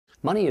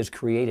Money is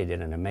created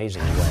in an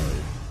amazing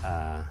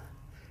way.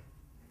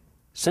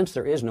 Since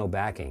there is no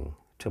backing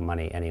to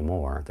money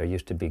anymore, there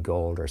used to be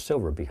gold or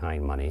silver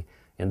behind money.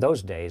 In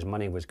those days,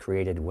 money was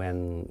created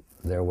when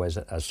there was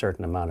a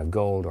certain amount of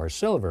gold or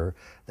silver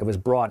that was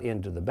brought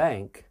into the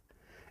bank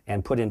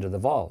and put into the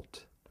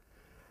vault.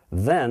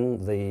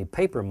 Then the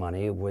paper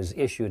money was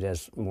issued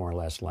as more or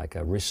less like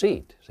a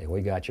receipt. Say,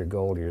 we got your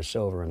gold or your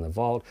silver in the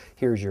vault,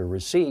 here's your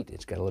receipt.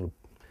 It's got a little,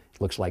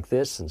 looks like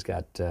this, and it's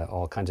got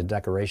all kinds of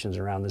decorations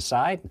around the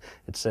side.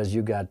 It says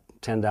you got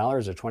 $10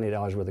 or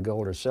 $20 worth of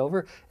gold or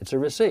silver. It's a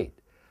receipt.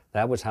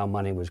 That was how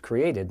money was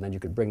created, and then you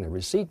could bring the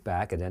receipt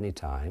back at any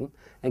time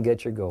and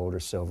get your gold or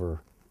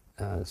silver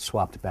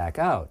swapped back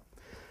out.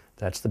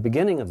 That's the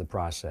beginning of the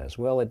process.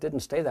 Well, it didn't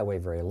stay that way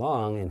very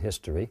long in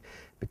history,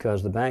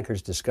 because the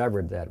bankers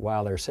discovered that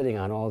while they're sitting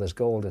on all this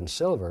gold and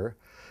silver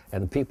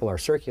and the people are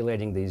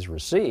circulating these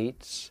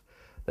receipts,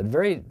 that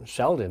very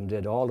seldom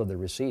did all of the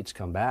receipts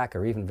come back,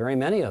 or even very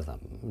many of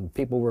them.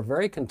 People were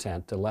very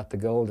content to let the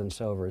gold and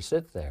silver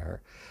sit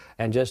there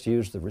and just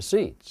use the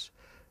receipts.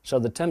 So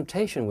the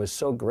temptation was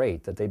so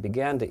great that they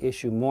began to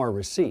issue more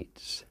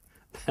receipts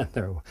than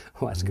there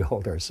was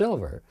gold or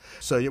silver.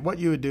 So what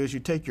you would do is you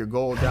take your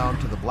gold down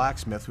to the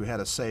blacksmith who had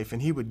a safe,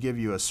 and he would give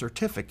you a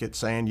certificate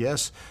saying,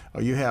 yes,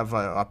 you have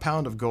a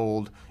pound of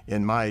gold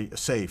in my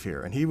safe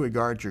here, and he would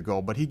guard your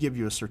gold, but he'd give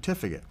you a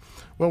certificate.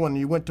 Well, when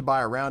you went to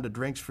buy a round of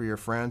drinks for your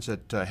friends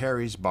at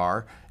Harry's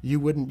bar, you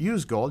wouldn't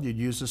use gold, you'd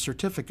use the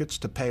certificates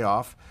to pay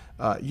off,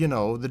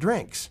 the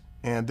drinks.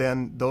 And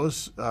then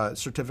those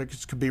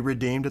certificates could be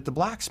redeemed at the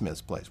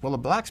blacksmith's place. Well, the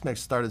blacksmiths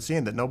started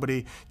seeing that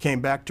nobody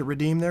came back to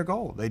redeem their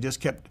gold. They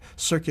just kept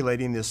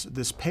circulating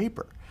this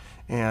paper.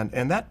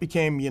 And that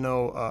became,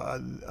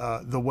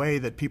 the way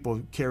that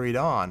people carried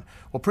on.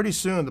 Well, pretty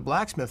soon the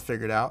blacksmith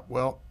figured out,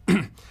 well,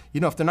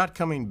 if they're not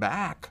coming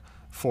back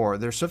for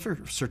their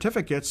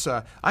certificates,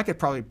 I could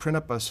probably print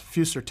up a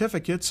few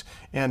certificates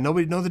and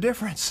nobody'd know the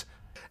difference.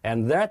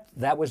 And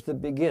that was the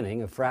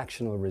beginning of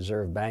fractional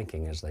reserve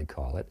banking, as they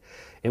call it,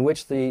 in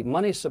which the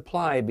money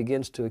supply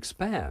begins to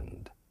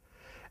expand.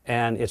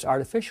 And it's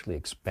artificially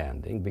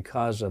expanding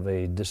because of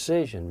a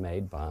decision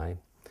made by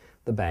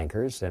the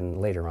bankers and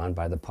later on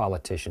by the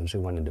politicians who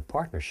went into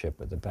partnership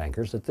with the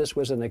bankers that this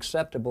was an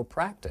acceptable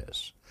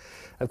practice.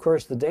 Of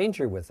course, the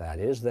danger with that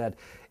is that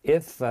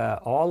if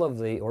all of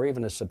the, or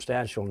even a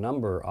substantial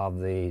number of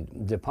the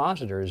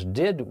depositors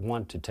did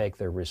want to take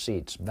their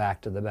receipts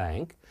back to the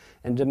bank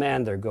and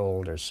demand their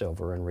gold or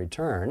silver in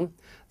return,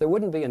 there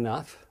wouldn't be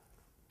enough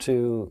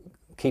to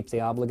keep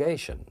the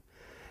obligation.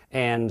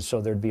 And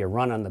so there'd be a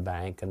run on the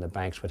bank, and the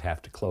banks would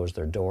have to close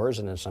their doors,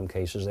 and in some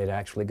cases they'd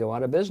actually go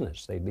out of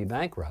business. They'd be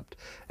bankrupt,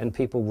 and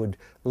people would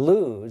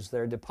lose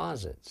their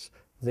deposits.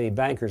 The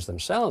bankers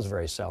themselves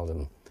very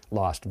seldom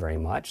lost very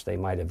much. They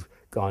might have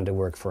gone to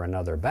work for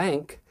another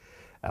bank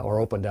or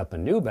opened up a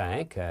new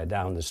bank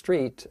down the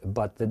street,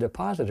 but the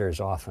depositors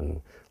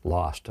often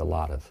lost a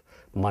lot of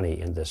money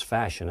in this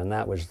fashion, and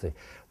that was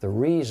the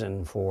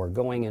reason for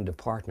going into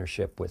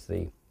partnership with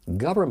the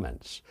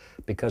governments,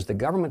 because the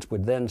governments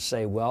would then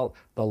say, well,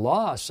 the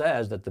law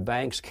says that the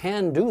banks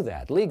can do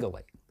that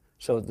legally,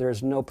 so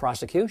there's no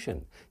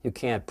prosecution. You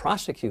can't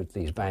prosecute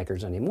these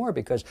bankers anymore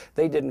because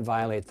they didn't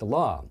violate the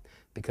law.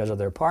 Because of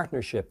their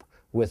partnership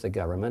with the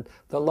government,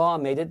 the law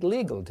made it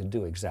legal to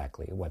do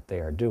exactly what they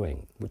are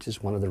doing, which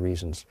is one of the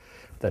reasons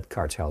that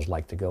cartels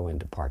like to go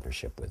into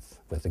partnership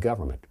with the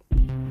government.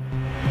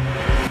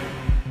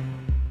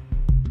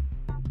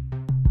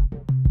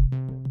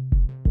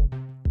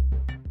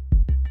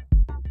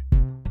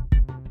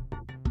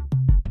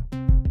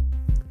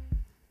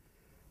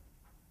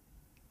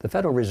 The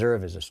Federal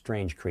Reserve is a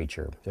strange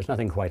creature. There's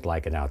nothing quite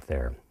like it out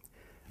there.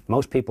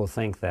 Most people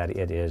think that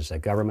it is a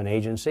government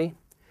agency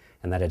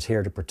and that it's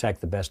here to protect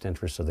the best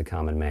interests of the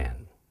common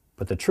man.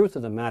 But the truth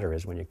of the matter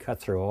is, when you cut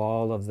through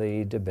all of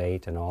the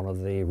debate and all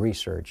of the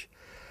research,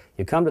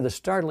 you come to the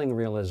startling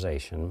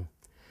realization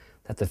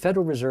that the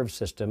Federal Reserve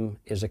System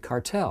is a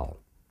cartel.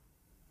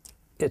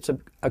 It's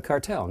a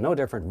cartel, no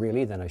different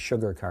really than a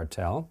sugar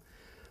cartel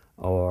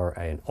or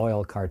an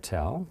oil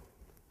cartel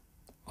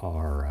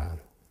or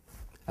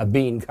a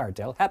bean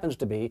cartel. Happens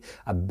to be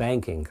a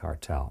banking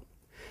cartel.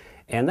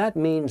 And that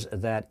means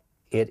that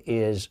it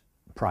is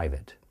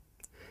private.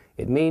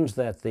 It means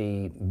that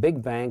the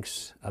big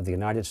banks of the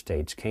United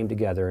States came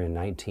together in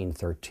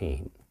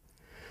 1913,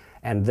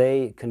 and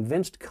they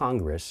convinced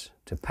Congress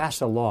to pass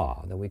a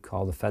law that we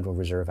call the Federal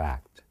Reserve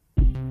Act.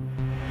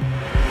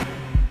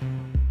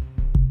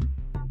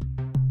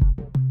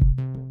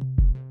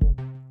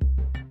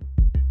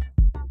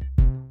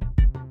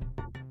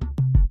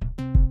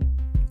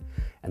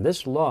 And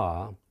this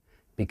law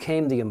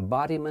became the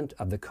embodiment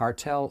of the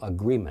cartel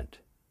agreement.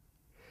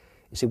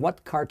 You see,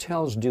 what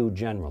cartels do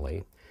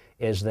generally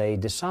is they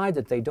decide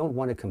that they don't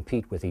want to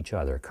compete with each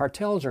other.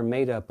 Cartels are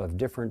made up of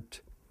different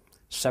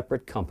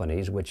separate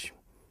companies which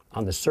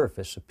on the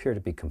surface appear to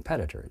be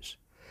competitors.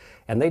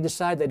 And they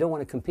decide they don't want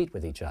to compete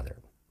with each other.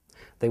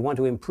 They want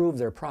to improve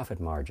their profit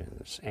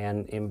margins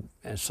and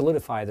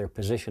solidify their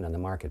position in the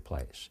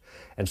marketplace.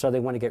 And so they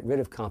want to get rid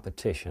of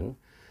competition,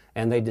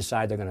 and they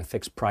decide they're going to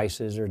fix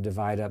prices or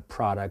divide up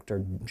product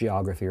or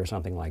geography or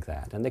something like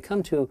that. And they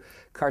come to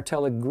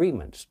cartel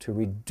agreements to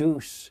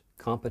reduce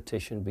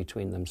competition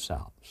between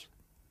themselves.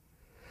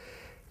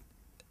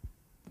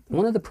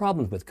 One of the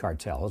problems with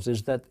cartels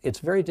is that it's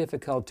very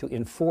difficult to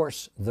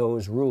enforce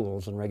those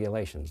rules and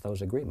regulations,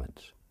 those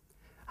agreements.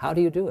 How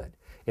do you do it?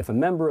 If a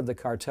member of the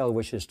cartel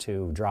wishes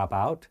to drop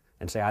out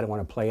and say, I don't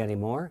want to play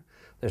anymore,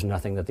 there's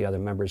nothing that the other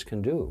members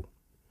can do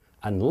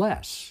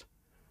unless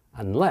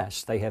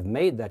they have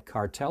made that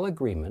cartel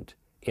agreement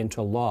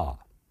into law.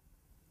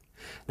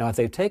 Now, if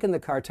they've taken the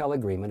cartel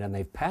agreement and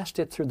they've passed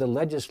it through the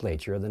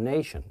legislature of the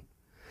nation,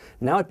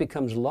 now it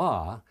becomes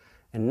law,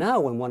 and now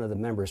when one of the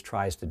members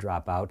tries to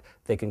drop out,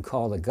 they can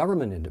call the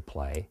government into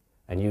play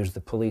and use the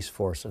police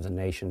force of the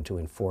nation to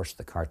enforce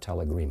the cartel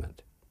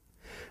agreement,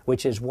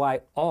 which is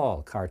why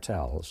all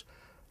cartels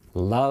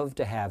love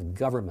to have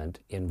government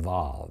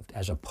involved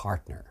as a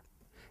partner.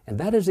 And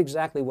that is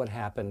exactly what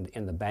happened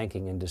in the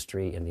banking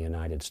industry in the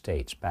United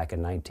States back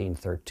in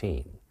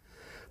 1913.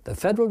 The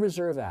Federal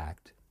Reserve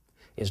Act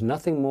is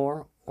nothing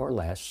more or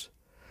less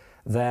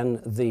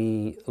than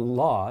the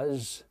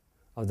laws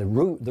of the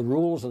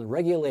rules and the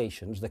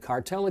regulations, the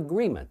cartel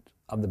agreement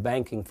of the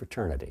banking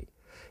fraternity.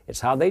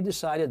 It's how they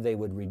decided they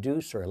would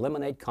reduce or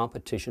eliminate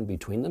competition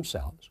between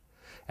themselves.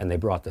 And they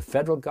brought the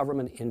federal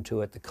government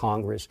into it, the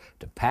Congress,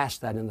 to pass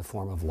that in the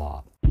form of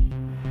law.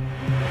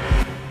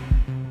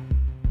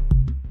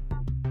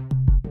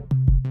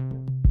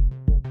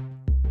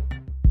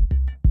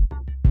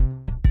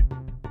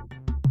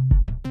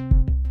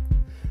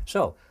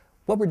 So,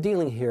 what we're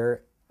dealing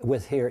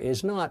with here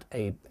is not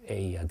a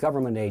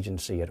government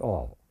agency at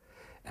all.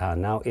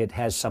 Now, it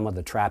has some of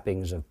the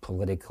trappings of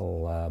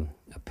political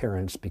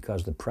appearance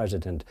because the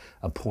president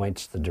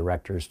appoints the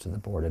directors to the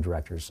board of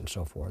directors and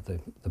so forth,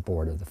 the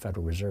board of the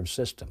Federal Reserve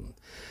System.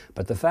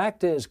 But the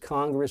fact is,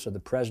 Congress or the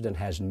president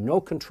has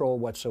no control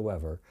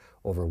whatsoever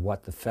over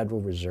what the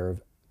Federal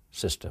Reserve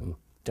System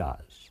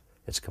does.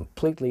 It's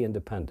completely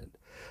independent.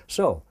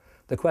 So,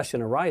 the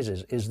question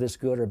arises, is this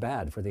good or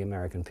bad for the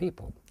American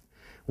people?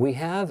 We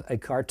have a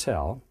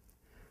cartel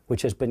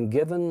which has been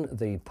given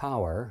the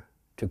power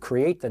to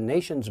create the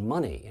nation's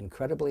money,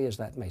 incredible as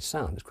that may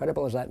sound,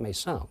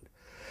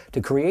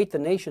 to create the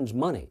nation's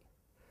money,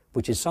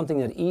 which is something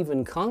that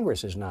even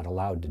Congress is not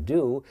allowed to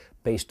do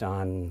based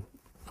on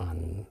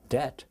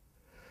debt.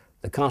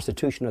 The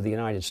Constitution of the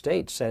United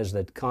States says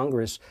that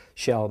Congress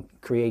shall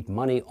create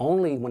money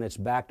only when it's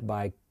backed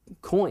by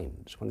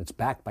coins, when it's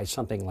backed by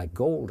something like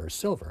gold or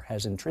silver,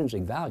 has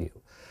intrinsic value.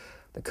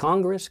 The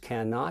Congress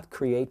cannot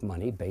create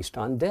money based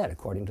on debt,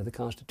 according to the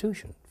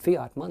Constitution,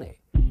 fiat money.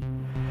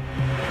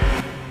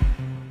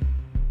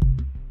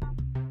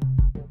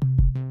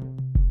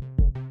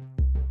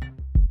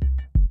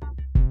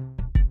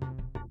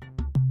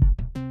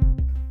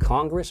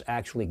 Congress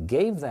actually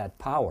gave that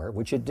power,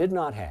 which it did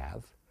not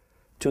have,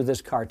 to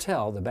this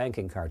cartel, the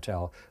banking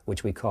cartel,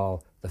 which we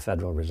call the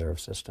Federal Reserve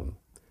System.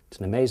 It's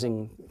an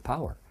amazing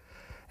power.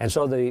 And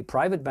so the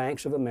private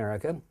banks of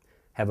America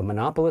have a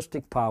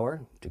monopolistic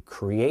power to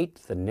create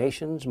the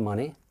nation's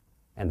money,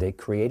 and they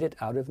create it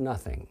out of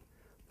nothing.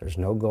 There's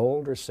no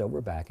gold or silver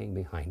backing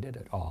behind it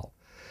at all.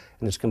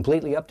 And it's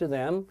completely up to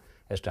them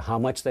as to how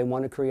much they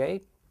want to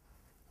create,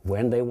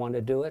 when they want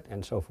to do it,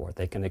 and so forth.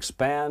 They can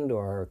expand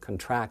or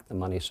contract the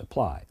money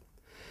supply.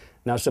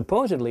 Now,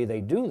 supposedly they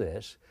do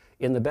this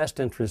in the best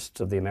interests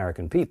of the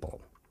American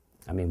people.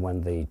 I mean,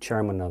 when the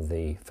chairman of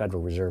the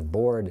Federal Reserve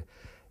Board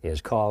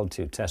is called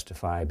to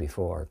testify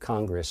before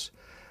Congress,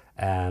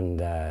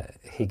 and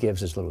he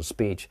gives his little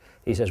speech.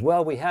 He says,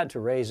 well, we had to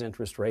raise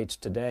interest rates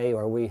today,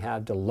 or we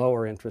had to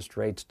lower interest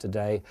rates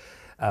today,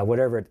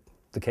 whatever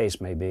the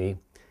case may be.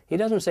 He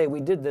doesn't say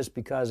we did this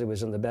because it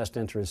was in the best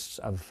interests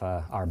of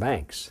our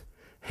banks.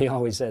 He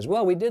always says,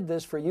 well, we did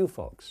this for you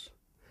folks.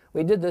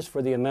 We did this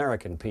for the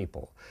American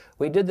people.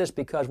 We did this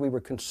because we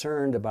were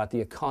concerned about the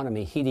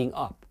economy heating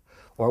up,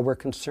 or we're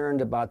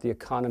concerned about the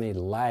economy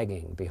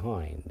lagging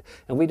behind.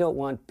 And we don't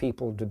want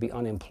people to be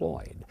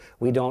unemployed.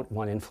 We don't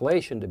want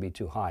inflation to be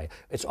too high.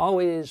 It's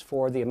always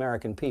for the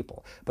American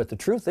people. But the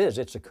truth is,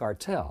 it's a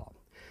cartel.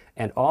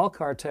 And all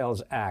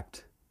cartels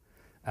act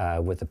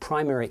with the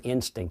primary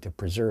instinct of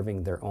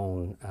preserving their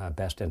own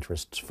best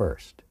interests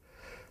first.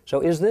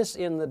 So is this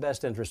in the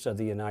best interest of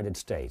the United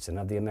States and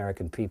of the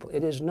American people?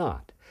 It is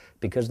not,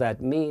 because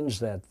that means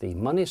that the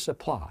money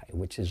supply,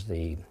 which is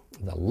the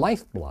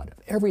lifeblood of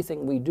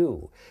everything we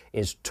do,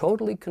 is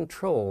totally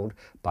controlled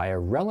by a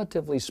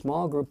relatively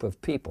small group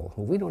of people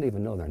who we don't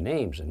even know their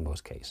names in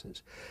most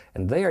cases.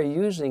 And they are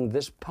using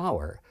this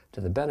power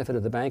to the benefit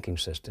of the banking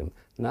system,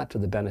 not to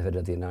the benefit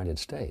of the United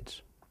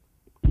States.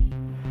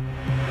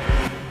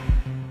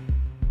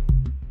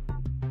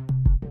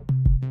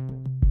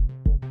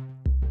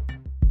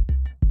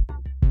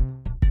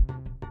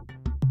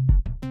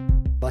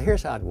 Well,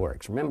 here's how it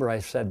works. Remember, I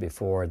said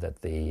before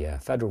that the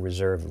Federal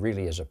Reserve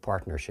really is a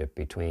partnership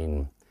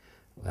between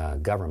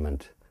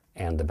government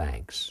and the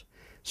banks.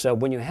 So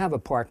when you have a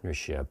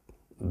partnership,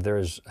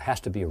 has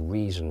to be a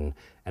reason,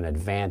 an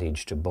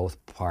advantage to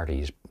both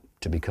parties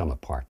to become a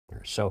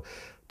partner. So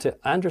to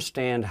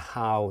understand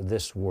how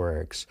this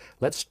works,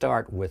 let's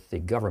start with the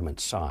government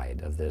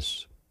side of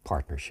this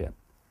partnership.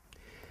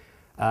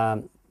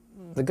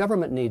 The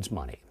government needs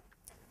money.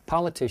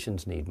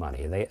 Politicians need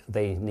money.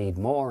 They need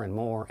more and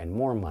more and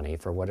more money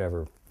for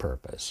whatever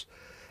purpose.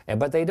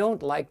 But they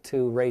don't like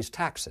to raise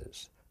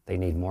taxes. They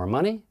need more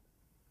money,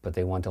 but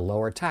they want to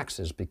lower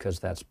taxes because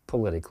that's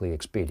politically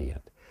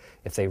expedient.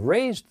 If they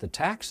raised the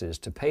taxes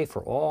to pay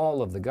for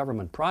all of the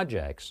government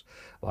projects,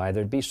 why,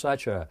 there'd be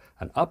such an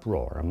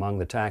uproar among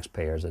the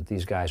taxpayers that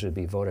these guys would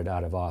be voted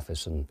out of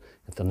office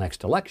at the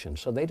next election.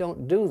 So they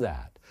don't do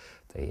that.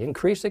 They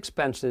increase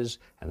expenses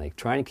and they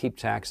try and keep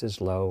taxes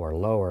low or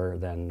lower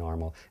than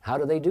normal. How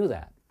do they do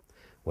that?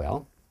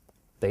 Well,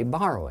 they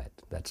borrow it.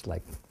 That's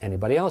like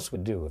anybody else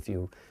would do. If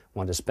you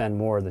want to spend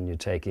more than you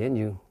take in,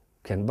 you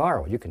can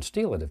borrow. You can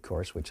steal it, of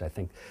course, which I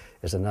think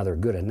is another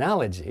good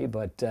analogy,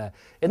 but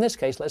in this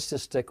case, let's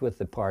just stick with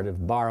the part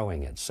of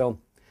borrowing it. So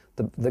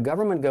the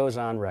government goes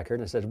on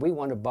record and says, we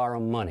want to borrow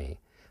money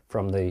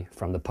from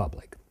the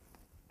public.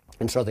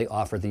 And so they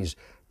offer these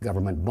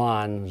government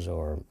bonds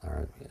or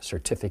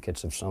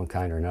certificates of some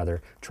kind or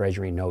another,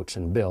 treasury notes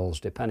and bills,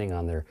 depending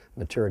on their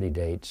maturity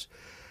dates.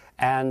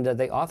 And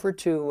they offer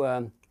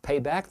to pay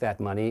back that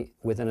money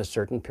within a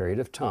certain period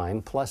of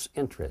time, plus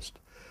interest.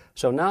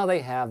 So now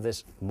they have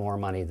this more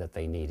money that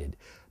they needed.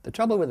 The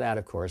trouble with that,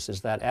 of course, is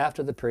that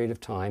after the period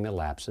of time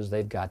elapses,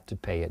 they've got to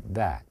pay it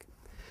back.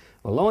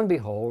 Well, lo and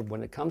behold,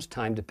 when it comes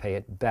time to pay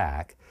it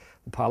back,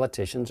 the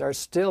politicians are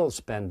still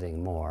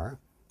spending more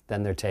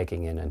than they're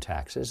taking in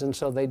taxes, and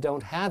so they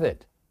don't have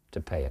it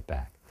to pay it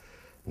back.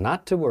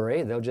 Not to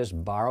worry, they'll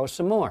just borrow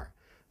some more.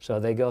 So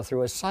they go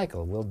through a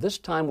cycle. Well, this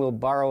time we'll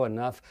borrow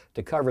enough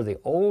to cover the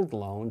old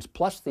loans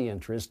plus the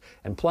interest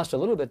and plus a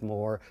little bit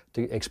more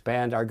to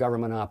expand our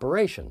government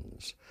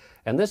operations.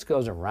 And this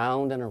goes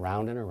around and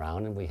around and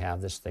around, and we have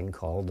this thing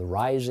called the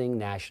rising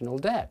national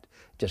debt.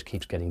 It just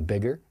keeps getting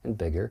bigger and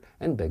bigger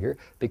and bigger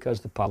because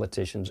the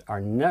politicians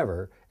are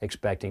never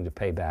expecting to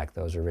pay back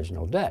those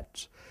original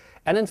debts.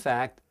 And in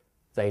fact,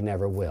 they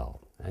never will.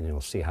 And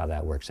you'll see how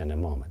that works in a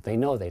moment. They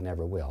know they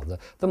never will.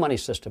 The money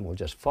system will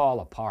just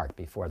fall apart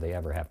before they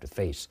ever have to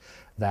face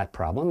that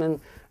problem, and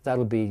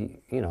that'll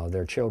be,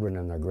 their children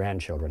and their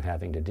grandchildren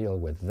having to deal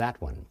with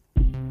that one.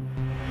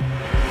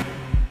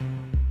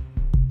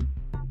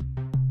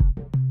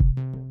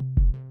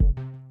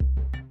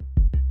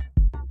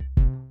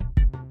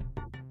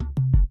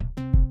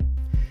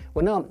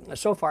 Well, no,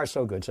 so far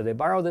so good. So they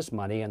borrow this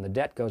money, and the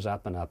debt goes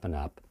up and up and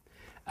up.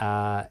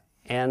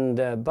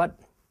 But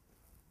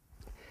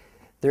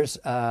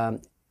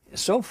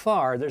so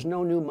far, there's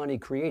no new money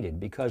created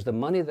because the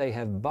money they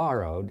have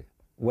borrowed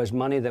was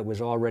money that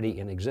was already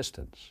in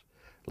existence.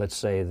 Let's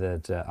say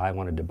that I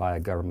wanted to buy a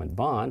government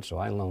bond, so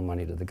I loan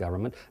money to the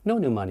government. No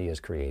new money is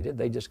created.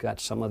 They just got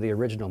some of the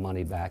original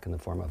money back in the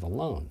form of a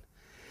loan.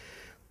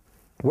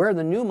 Where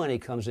the new money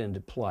comes into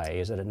play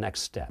is at a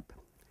next step.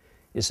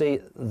 You see,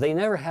 they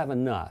never have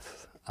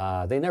enough.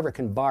 They never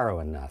can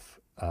borrow enough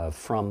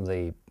from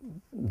the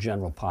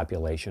general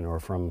population or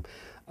from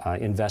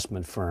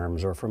investment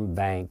firms or from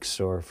banks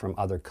or from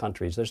other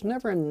countries. There's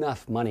never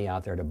enough money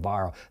out there to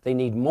borrow. They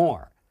need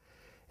more.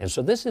 And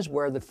so this is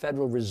where the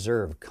Federal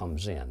Reserve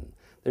comes in.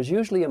 There's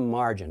usually a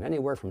margin,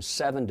 anywhere from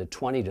 7 to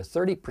 20 to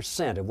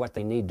 30% of what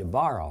they need to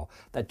borrow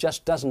that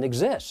just doesn't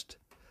exist.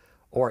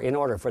 Or in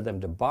order for them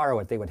to borrow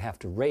it, they would have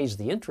to raise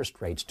the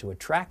interest rates to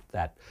attract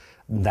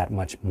that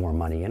much more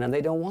money in, and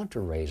they don't want to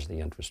raise the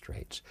interest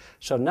rates.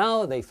 So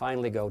now they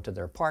finally go to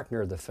their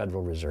partner, the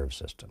Federal Reserve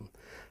System.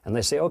 And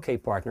they say, okay,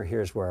 partner,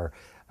 here's where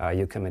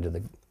you come into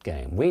the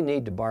game. We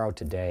need to borrow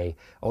today,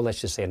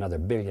 let's just say another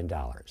 $1 billion.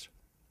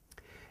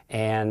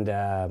 And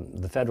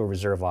the Federal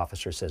Reserve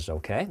officer says,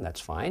 okay,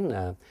 that's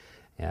fine.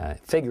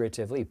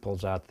 Figuratively, he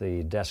pulls out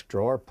the desk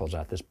drawer, pulls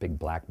out this big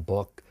black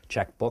book,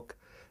 checkbook.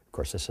 Of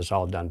course, this is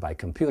all done by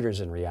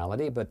computers in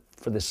reality, but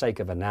for the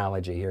sake of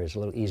analogy here, it's a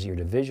little easier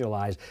to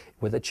visualize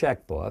with a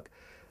checkbook.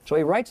 So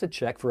he writes a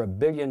check for $1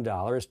 billion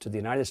to the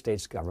United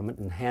States government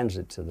and hands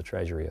it to the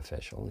Treasury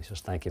official. And he says,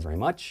 thank you very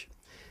much.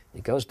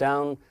 He goes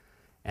down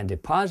and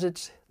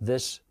deposits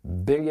this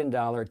 $1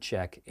 billion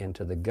check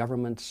into the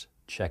government's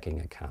checking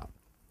account.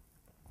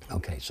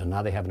 Okay, so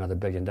now they have another $1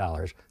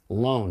 billion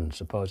loan,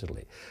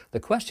 supposedly. The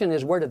question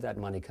is, where did that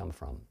money come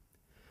from?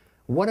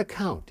 What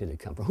account did it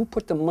come from? Who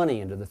put the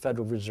money into the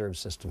Federal Reserve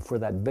System for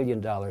that $1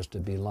 billion to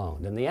be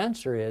loaned? And the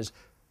answer is,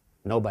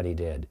 nobody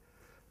did.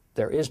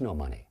 There is no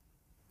money.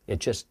 It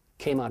just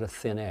came out of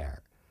thin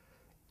air.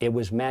 It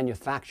was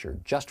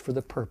manufactured just for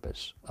the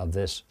purpose of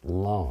this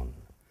loan.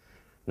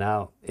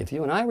 Now, if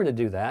you and I were to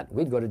do that,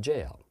 we'd go to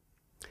jail.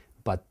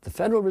 But the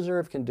Federal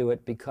Reserve can do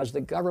it because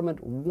the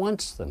government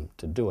wants them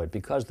to do it,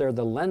 because they're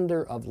the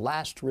lender of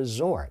last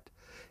resort.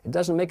 It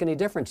doesn't make any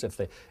difference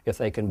if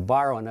they can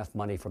borrow enough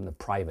money from the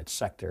private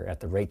sector at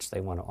the rates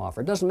they want to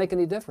offer. It doesn't make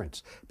any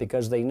difference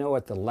because they know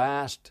at the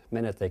last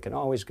minute they can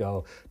always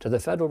go to the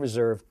Federal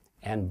Reserve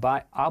and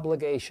by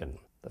obligation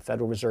The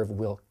Federal Reserve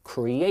will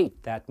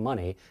create that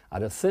money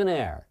out of thin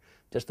air,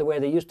 just the way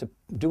they used to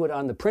do it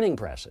on the printing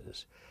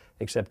presses.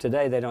 Except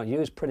today they don't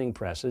use printing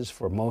presses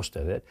for most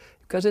of it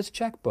because it's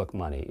checkbook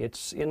money.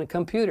 It's in a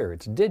computer,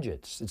 it's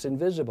digits, it's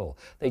invisible.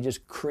 They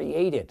just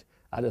create it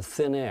out of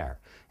thin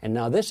air. And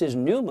now this is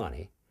new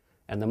money,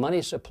 and the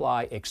money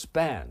supply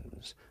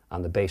expands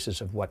on the basis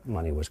of what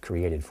money was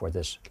created for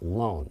this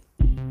loan.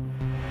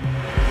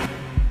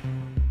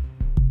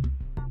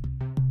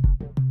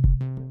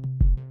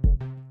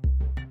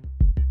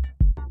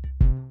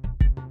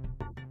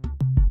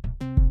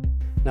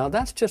 Now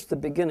that's just the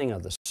beginning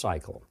of the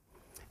cycle.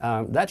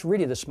 That's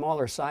really the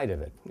smaller side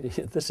of it.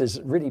 This is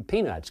really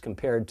peanuts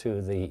compared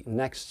to the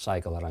next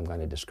cycle that I'm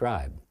going to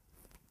describe.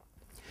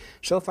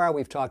 So far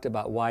we've talked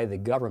about why the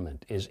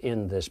government is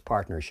in this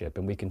partnership,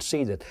 and we can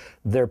see that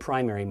their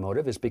primary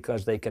motive is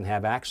because they can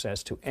have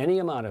access to any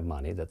amount of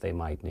money that they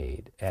might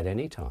need at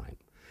any time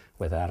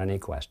without any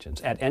questions,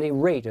 at any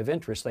rate of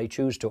interest they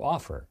choose to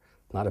offer.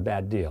 Not a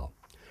bad deal.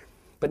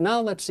 But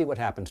now let's see what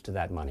happens to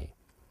that money.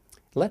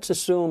 Let's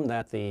assume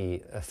that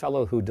the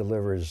fellow who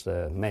delivers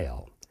the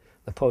mail,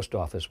 the post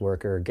office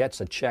worker,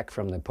 gets a check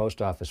from the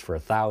post office for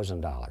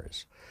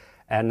 $1,000.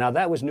 And now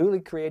that was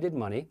newly created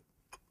money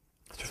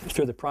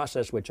through the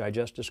process which I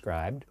just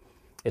described.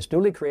 It's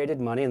newly created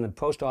money, and the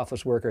post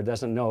office worker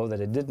doesn't know that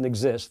it didn't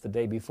exist the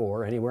day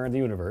before anywhere in the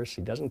universe.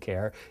 He doesn't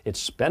care.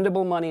 It's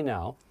spendable money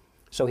now.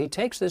 So he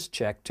takes this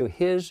check to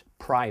his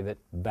private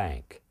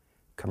bank,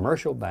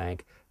 commercial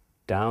bank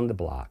down the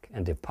block,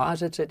 and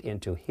deposits it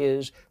into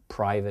his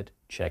private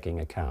checking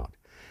account.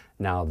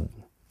 Now,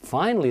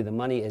 finally, the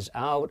money is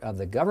out of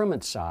the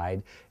government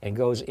side and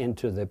goes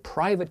into the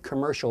private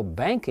commercial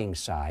banking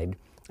side,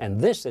 and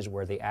this is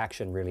where the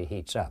action really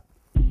heats up.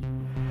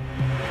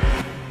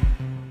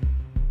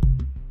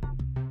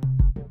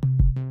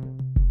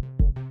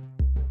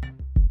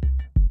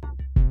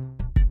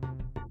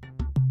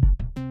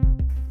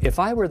 If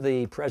I were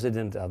the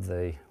president of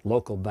the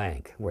local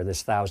bank where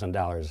this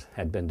 $1,000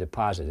 had been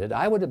deposited,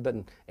 I would have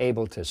been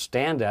able to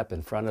stand up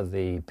in front of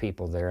the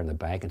people there in the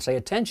bank and say,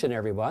 "Attention,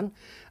 everyone,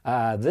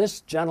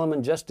 this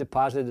gentleman just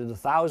deposited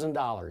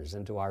 $1,000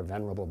 into our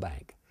venerable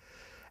bank."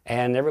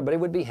 And everybody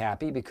would be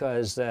happy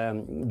because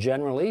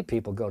generally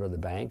people go to the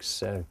banks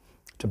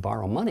to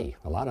borrow money.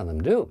 A lot of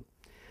them do.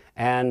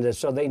 And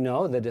so they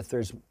know that if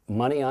there's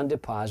money on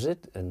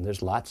deposit and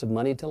there's lots of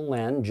money to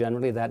lend,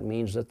 generally that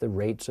means that the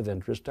rates of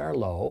interest are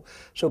low.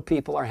 So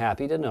people are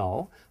happy to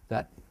know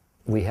that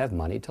we have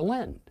money to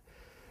lend.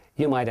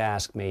 You might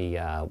ask me,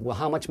 well,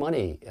 how much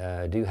money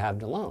do you have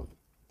to loan?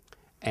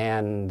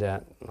 And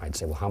I'd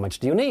say, well, how much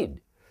do you need?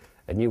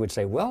 And you would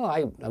say, well,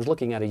 I was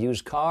looking at a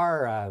used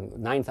car,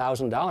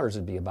 $9,000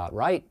 would be about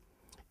right.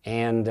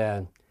 And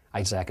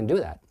I'd say, I can do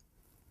that.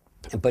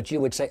 But you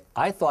would say,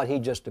 I thought he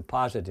just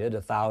deposited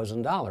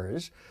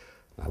 $1,000.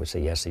 I would say,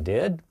 yes, he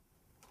did.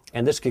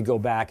 And this could go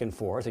back and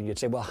forth, and you'd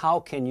say, well, how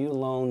can you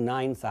loan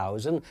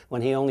 $9,000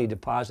 when he only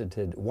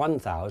deposited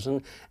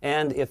 $1,000?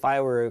 And if I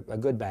were a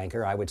good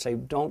banker, I would say,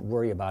 don't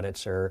worry about it,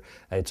 sir.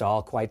 It's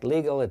all quite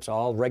legal. It's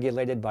all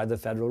regulated by the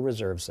Federal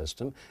Reserve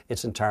System.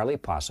 It's entirely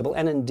possible,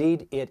 and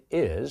indeed it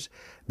is,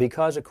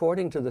 because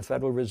according to the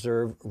Federal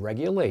Reserve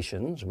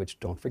regulations, which,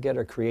 don't forget,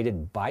 are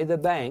created by the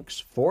banks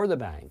for the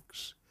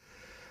banks,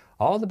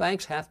 all the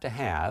banks have to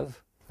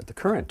have, at the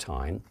current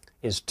time,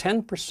 is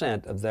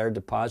 10% of their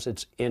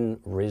deposits in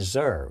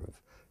reserve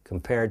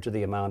compared to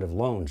the amount of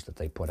loans that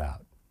they put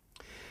out.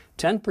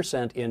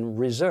 10% in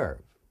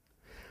reserve.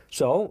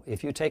 So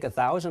if you take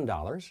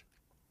 $1,000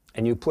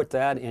 and you put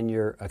that in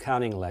your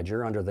accounting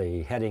ledger under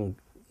the heading,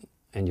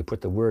 and you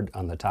put the word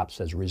on the top that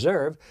says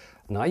reserve,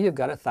 now you've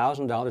got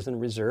 $1,000 in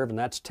reserve, and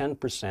that's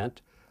 10%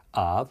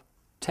 of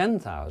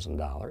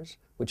 $10,000,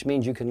 which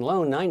means you can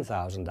loan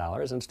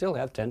 $9,000 and still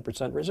have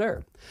 10%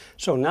 reserve.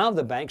 So now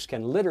the banks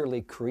can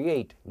literally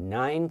create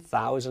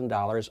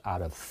 $9,000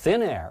 out of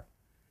thin air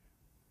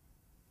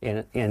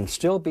and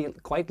still be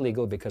quite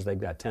legal because they've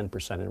got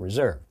 10% in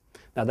reserve.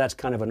 Now that's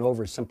kind of an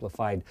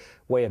oversimplified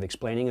way of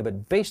explaining it,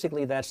 but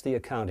basically that's the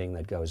accounting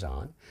that goes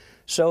on.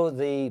 So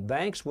the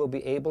banks will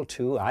be able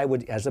to, I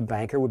would, as a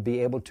banker, would be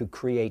able to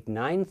create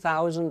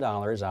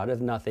 $9,000 out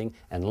of nothing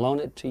and loan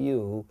it to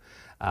you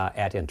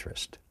at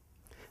interest.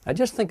 Now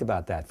just think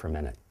about that for a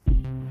minute.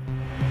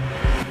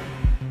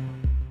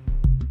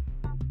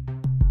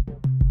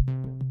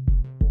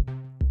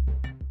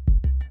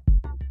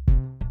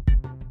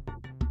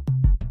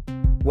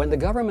 When the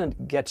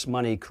government gets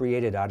money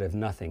created out of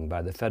nothing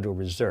by the Federal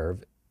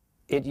Reserve,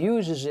 it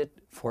uses it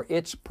for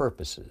its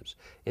purposes.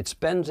 It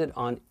spends it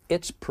on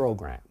its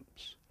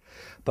programs.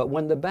 But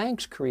when the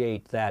banks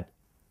create that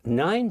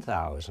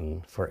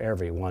 $9,000 for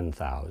every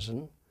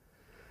 $1,000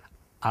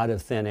 out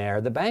of thin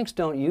air, the banks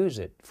don't use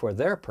it for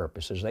their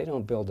purposes. They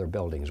don't build their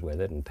buildings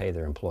with it and pay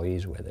their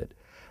employees with it.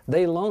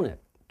 They loan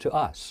it to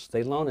us.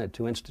 They loan it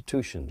to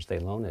institutions. They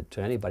loan it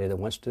to anybody that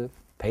wants to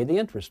pay the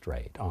interest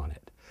rate on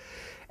it.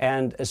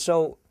 And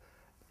so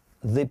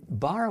the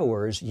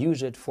borrowers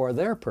use it for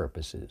their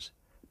purposes,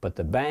 but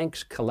the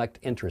banks collect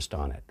interest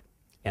on it.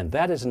 And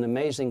that is an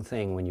amazing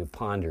thing when you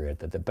ponder it,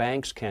 that the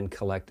banks can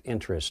collect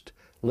interest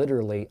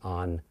literally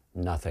on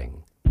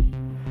nothing.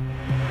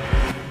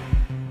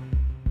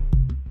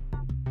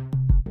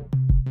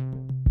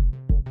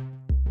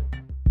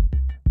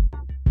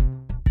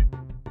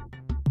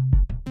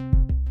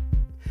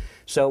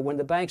 So when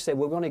the banks say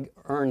we're going to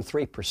earn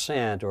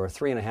 3% or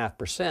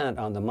 3.5%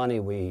 on the money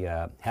we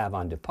have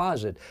on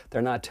deposit,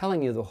 they're not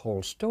telling you the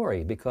whole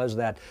story, because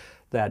that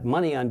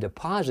money on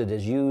deposit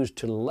is used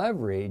to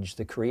leverage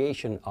the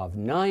creation of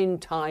 9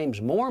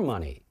 times more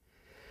money.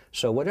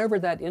 So whatever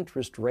that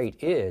interest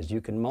rate is, you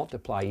can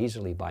multiply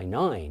easily by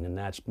 9, and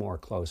that's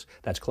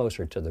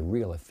closer to the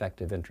real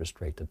effective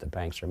interest rate that the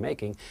banks are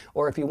making.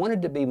 Or if you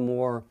wanted to be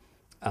more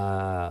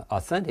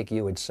authentic,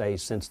 you would say,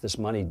 since this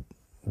money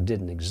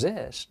didn't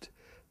exist,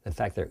 in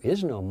fact, there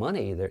is no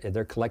money,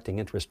 they're collecting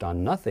interest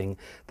on nothing,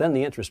 then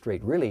the interest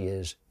rate really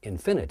is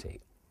infinity.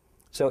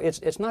 So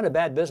it's not a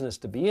bad business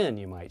to be in,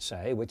 you might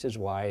say, which is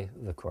why,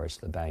 of course,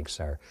 the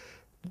banks are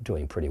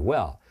doing pretty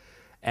well.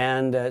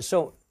 And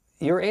so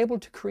you're able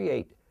to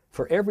create,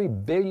 for every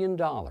 $1 billion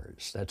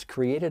that's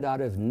created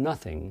out of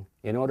nothing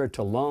in order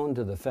to loan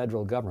to the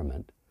federal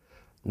government,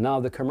 now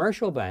the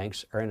commercial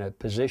banks are in a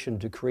position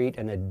to create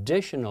an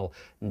additional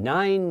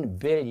 $9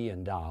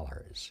 billion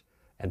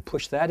and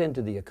push that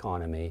into the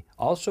economy,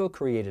 also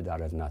created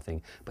out of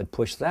nothing, but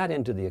push that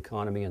into the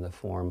economy in the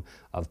form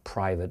of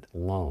private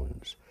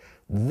loans.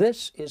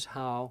 This is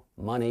how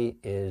money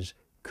is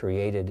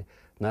created,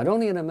 not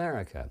only in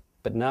America,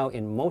 but now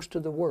in most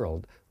of the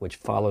world, which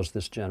follows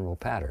this general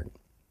pattern.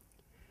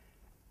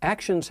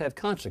 Actions have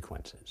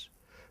consequences.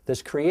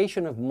 This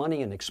creation of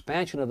money and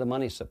expansion of the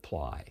money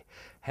supply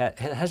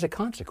has a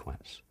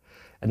consequence.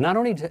 And not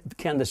only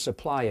can the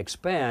supply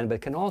expand, but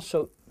it can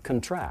also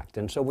contract.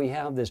 And so we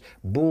have this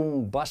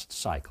boom-bust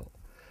cycle,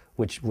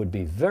 which would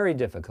be very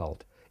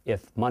difficult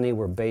if money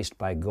were based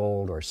on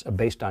gold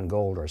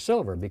or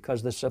silver,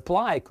 because the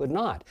supply could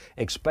not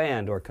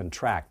expand or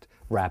contract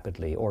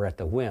rapidly or at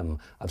the whim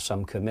of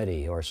some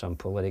committee or some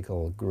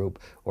political group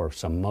or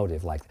some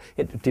motive like that.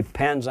 It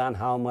depends on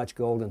how much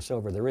gold and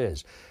silver there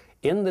is.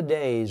 In the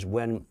days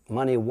when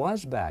money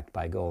was backed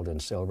by gold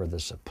and silver, the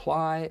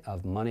supply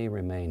of money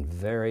remained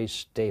very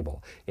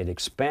stable. It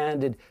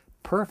expanded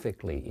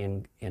perfectly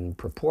in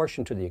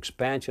proportion to the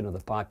expansion of the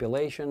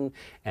population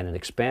and an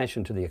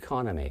expansion to the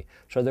economy.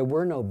 So there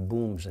were no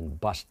booms and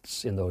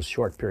busts in those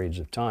short periods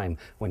of time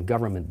when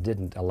government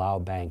didn't allow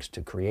banks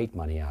to create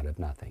money out of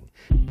nothing.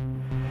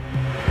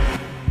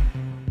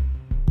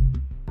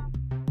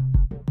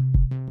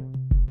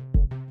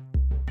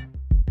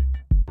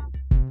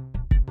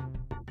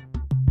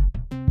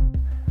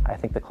 I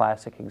think the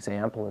classic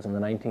example is in the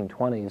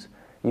 1920s,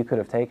 you could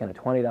have taken a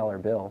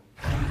 $20 bill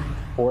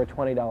or a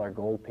 $20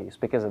 gold piece,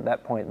 because at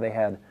that point they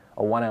had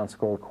a 1-ounce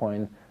gold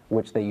coin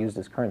which they used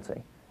as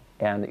currency,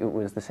 and it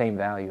was the same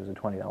value as a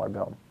 $20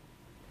 bill.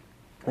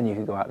 And you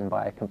could go out and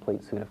buy a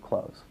complete suit of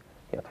clothes,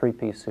 a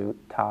 3-piece suit,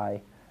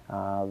 tie,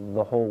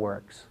 the whole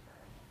works,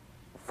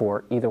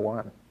 for either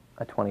one,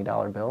 a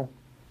 $20 bill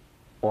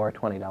or a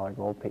 $20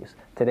 gold piece.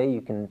 Today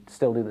you can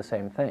still do the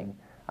same thing,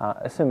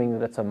 assuming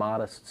that it's a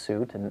modest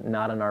suit and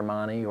not an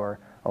Armani or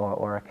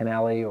a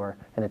Canali or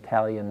an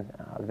Italian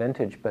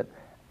vintage, but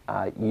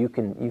you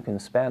can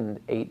spend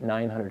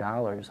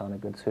 $800–900 on a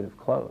good suit of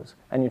clothes,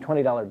 and your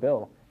 $20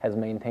 bill has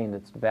maintained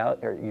its value,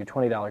 or your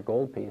 $20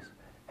 gold piece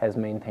has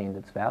maintained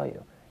its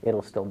value.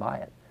 It'll still buy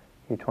it.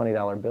 Your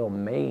 $20 bill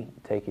may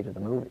take you to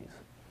the movies,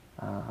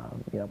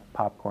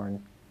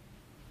 popcorn,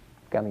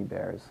 gummy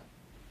bears,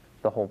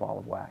 the whole ball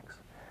of wax.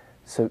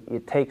 So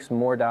it takes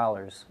more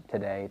dollars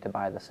today to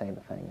buy the same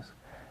things.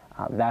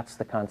 That's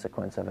the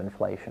consequence of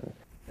inflation.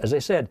 As I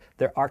said,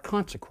 there are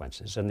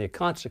consequences, and the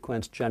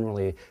consequence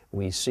generally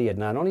we see it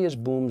not only as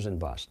booms and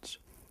busts,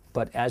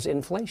 but as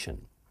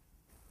inflation.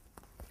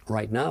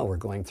 Right now we're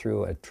going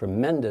through a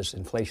tremendous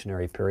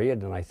inflationary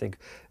period, and I think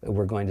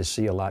we're going to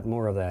see a lot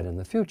more of that in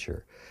the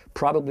future,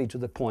 probably to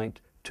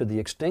the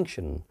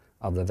extinction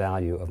of the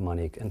value of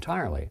money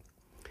entirely.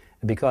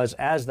 Because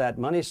as that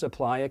money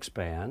supply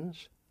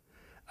expands,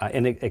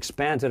 and it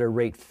expands at a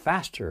rate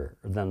faster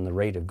than the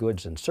rate of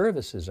goods and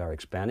services are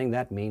expanding,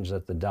 that means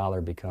that the dollar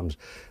becomes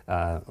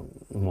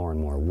more and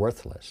more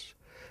worthless.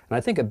 And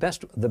I think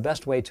the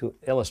best way to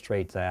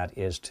illustrate that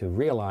is to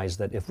realize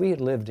that if we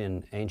had lived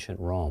in ancient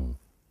Rome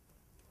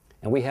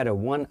and we had a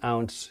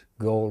 1-ounce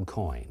gold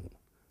coin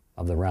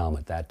of the realm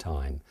at that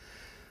time,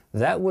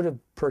 that would have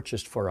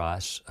purchased for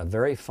us a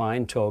very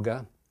fine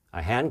toga,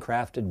 a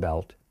handcrafted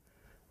belt,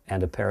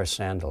 and a pair of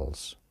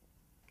sandals.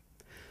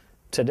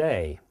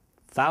 Today,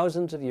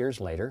 thousands of years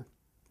later,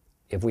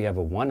 if we have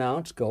a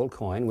 1-ounce gold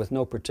coin with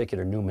no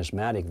particular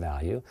numismatic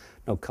value,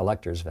 no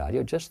collector's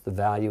value, just the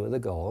value of the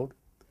gold,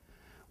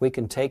 we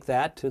can take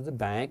that to the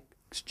bank,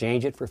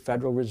 exchange it for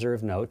Federal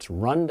Reserve notes,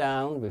 run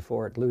down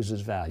before it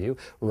loses value,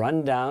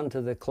 run down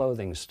to the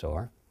clothing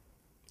store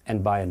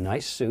and buy a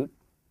nice suit,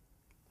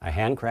 a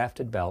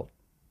handcrafted belt,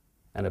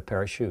 and a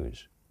pair of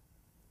shoes.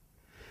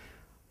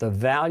 The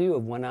value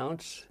of 1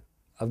 ounce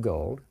of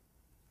gold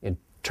in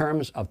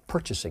terms of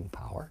purchasing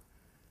power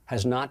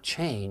has not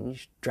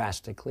changed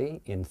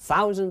drastically in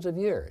thousands of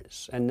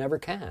years and never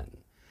can.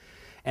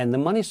 And the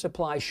money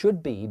supply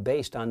should be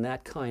based on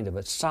that kind of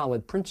a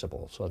solid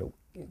principle so that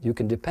you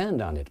can depend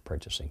on its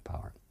purchasing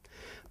power.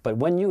 But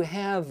when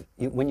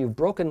you've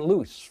broken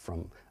loose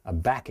from a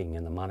backing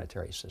in the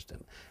monetary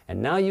system,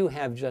 and now you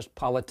have just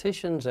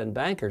politicians and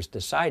bankers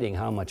deciding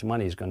how much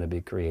money is going to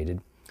be created,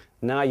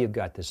 now you've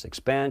got this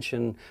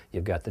expansion,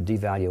 you've got the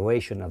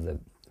devaluation of the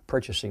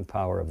purchasing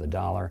power of the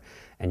dollar,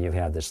 and you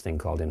have this thing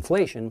called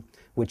inflation,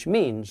 which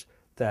means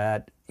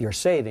that your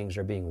savings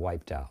are being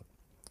wiped out.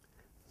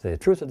 The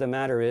truth of the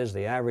matter is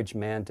the average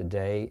man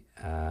today,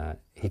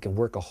 he can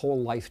work a whole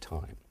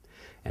lifetime,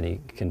 and he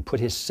can put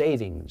his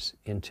savings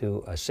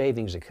into a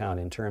savings account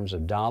in terms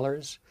of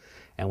dollars,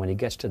 and when he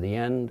gets to the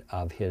end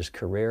of his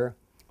career,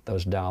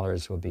 those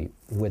dollars will be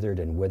withered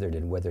and withered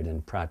and withered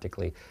and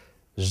practically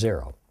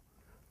zero.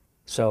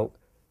 So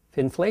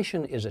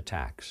inflation is a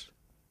tax.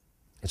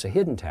 It's a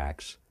hidden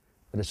tax,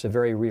 but it's a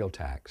very real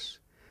tax,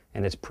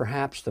 and it's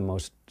perhaps the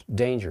most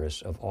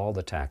dangerous of all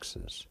the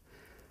taxes.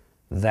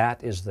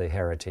 That is the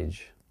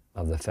heritage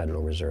of the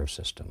Federal Reserve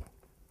System.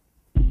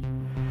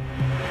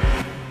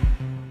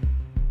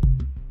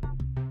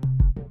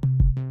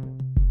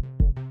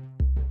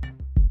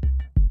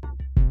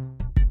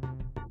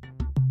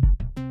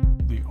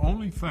 The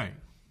only thing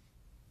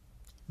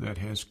that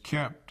has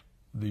kept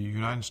the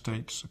United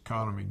States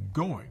economy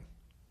going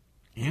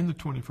in the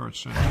 21st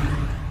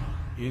century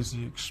is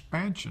the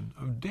expansion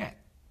of debt.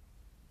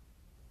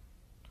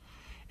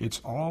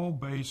 It's all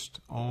based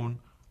on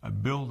a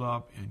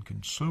buildup in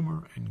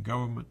consumer and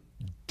government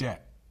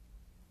debt.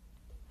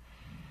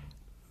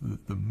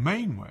 The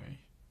main way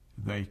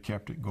they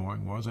kept it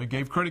going was they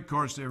gave credit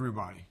cards to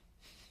everybody.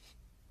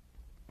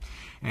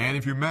 And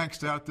if you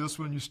maxed out this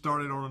one, you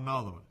started on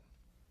another one.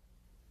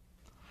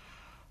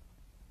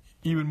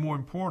 Even more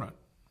important,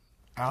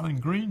 Alan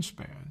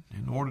Greenspan,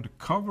 in order to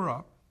cover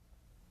up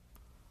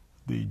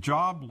the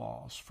job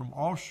loss from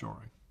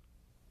offshoring,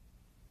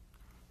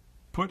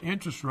 put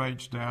interest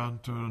rates down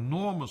to an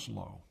enormous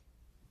low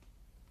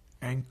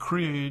and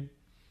created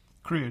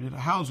a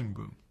housing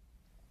boom,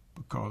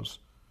 because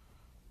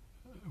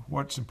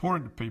what's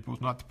important to people is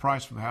not the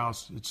price of the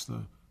house, it's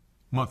the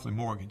monthly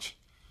mortgage.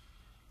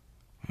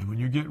 And when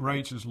you get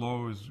rates as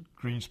low as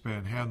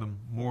Greenspan had them,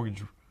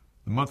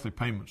 the monthly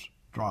payments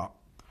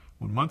drop.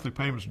 When monthly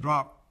payments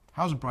drop,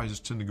 housing prices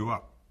tend to go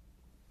up.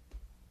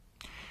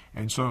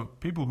 And so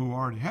people who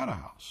already had a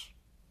house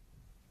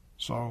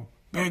saw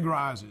big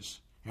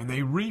rises, and they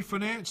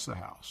refinanced the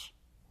house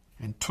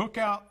and took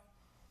out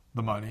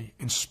the money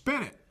and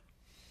spent it.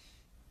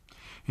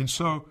 And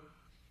so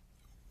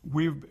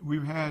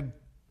we've had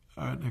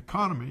an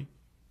economy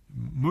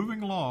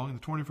moving along in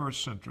the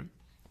 21st century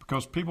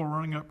because people are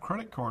running up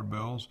credit card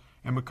bills,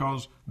 and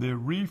because they were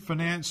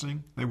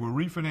refinancing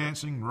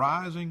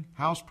rising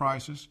house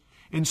prices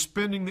and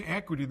spending the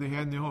equity they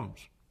had in their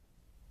homes.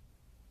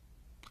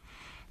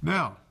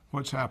 Now,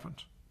 what's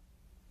happened?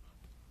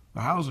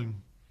 The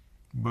housing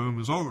boom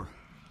is over.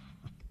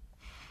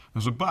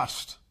 There's a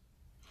bust.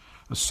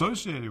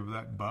 Associated with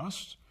that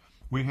bust,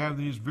 we have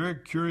these very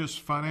curious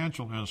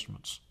financial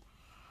instruments,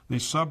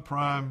 these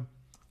subprime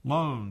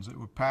loans that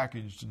were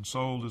packaged and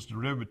sold as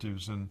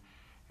derivatives, and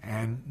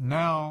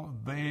now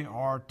they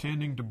are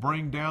tending to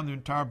bring down the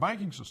entire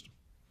banking system.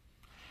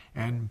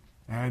 And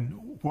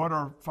what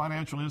are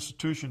financial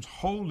institutions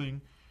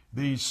holding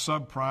these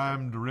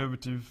subprime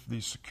derivative,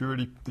 these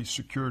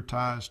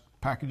securitized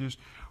packages?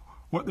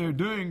 What they're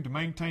doing to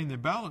maintain their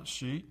balance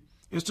sheet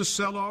is to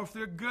sell off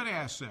their good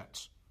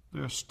assets,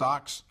 their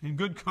stocks in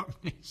good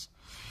companies,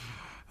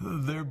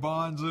 their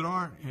bonds that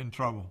aren't in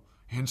trouble.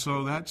 And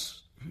so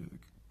that's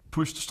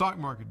pushed the stock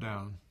market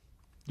down,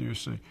 do you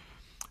see?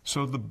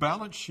 So the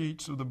balance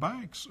sheets of the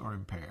banks are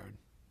impaired.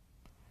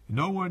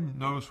 No one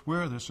knows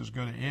where this is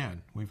going to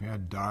end. We've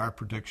had dire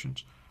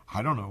predictions.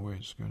 I don't know where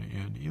it's going to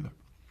end either.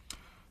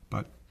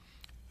 But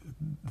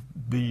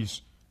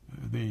these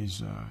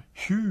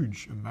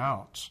huge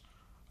amounts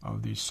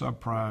of these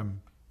subprime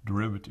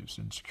derivatives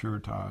and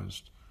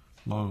securitized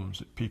loans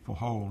that people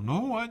hold,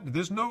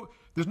 there's no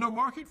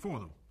market for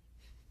them.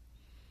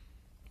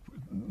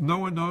 No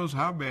one knows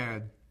how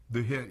bad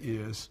the hit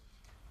is.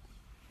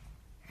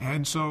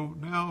 And so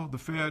now the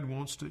Fed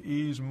wants to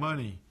ease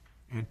money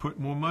and put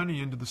more money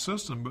into the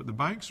system, but the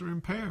banks are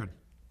impaired.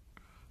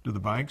 Do the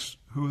banks,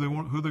 who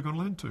they're going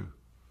to lend to?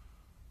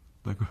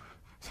 They're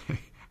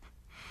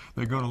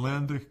going to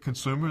lend to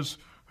consumers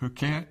who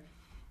can't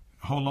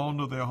hold on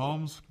to their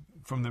homes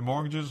from their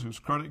mortgages, whose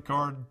credit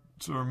cards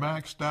are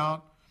maxed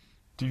out.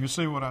 Do you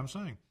see what I'm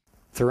saying?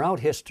 Throughout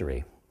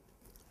history,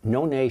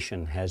 no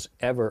nation has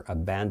ever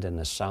abandoned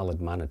a solid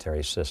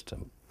monetary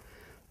system.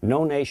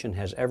 No nation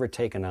has ever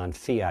taken on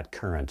fiat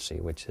currency,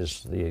 which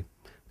is the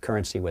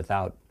currency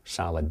without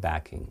solid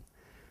backing,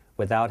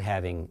 without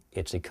having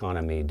its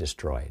economy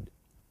destroyed.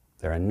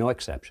 There are no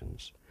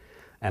exceptions.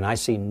 And I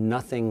see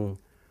nothing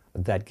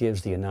that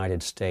gives the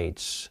United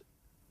States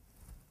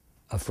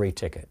a free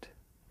ticket.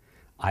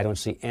 I don't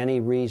see any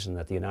reason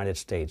that the United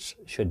States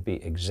should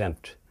be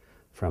exempt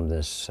from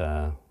this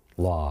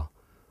law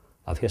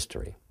of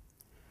history.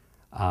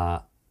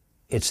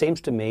 It seems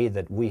to me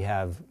that we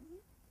have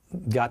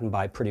gotten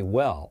by pretty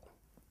well,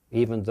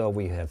 even though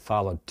we have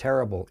followed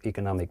terrible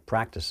economic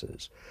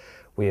practices.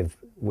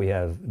 We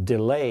have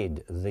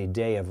delayed the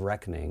day of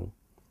reckoning,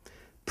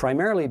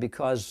 primarily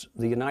because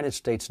the United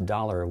States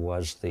dollar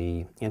was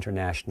the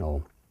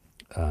international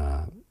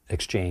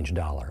exchange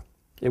dollar.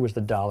 It was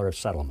the dollar of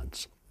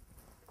settlements.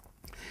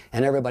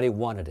 And everybody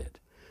wanted it.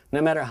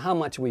 No matter how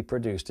much we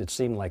produced, it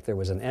seemed like there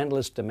was an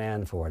endless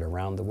demand for it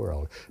around the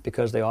world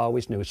because they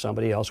always knew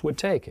somebody else would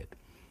take it.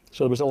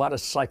 So there was a lot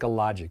of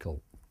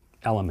psychological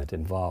element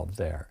involved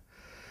there.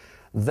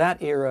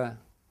 That era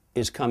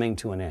is coming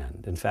to an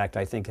end. In fact,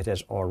 I think it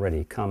has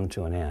already come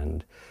to an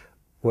end,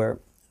 where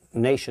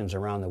nations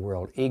around the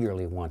world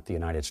eagerly want the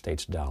United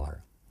States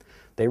dollar.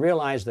 They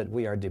realize that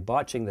we are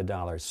debauching the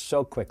dollar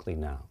so quickly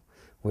now,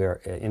 we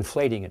are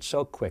inflating it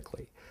so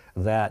quickly,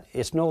 that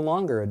it's no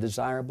longer a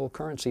desirable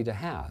currency to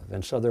have.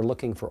 And so they're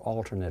looking for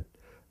alternate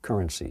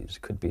currencies.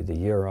 It could be the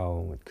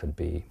euro, it could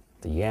be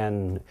the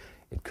yen,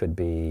 it could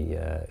be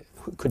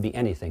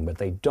anything, but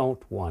they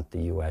don't want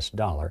the US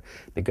dollar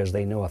because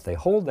they know if they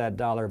hold that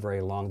dollar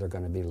very long, they're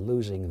going to be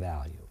losing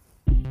value.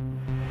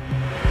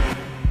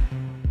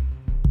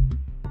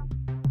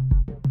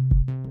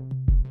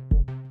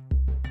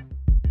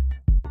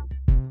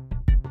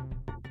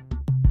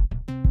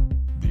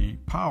 The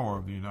power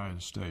of the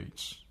United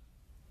States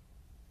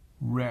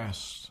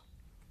rests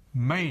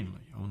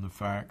mainly on the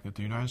fact that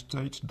the United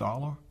States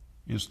dollar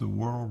is the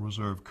world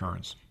reserve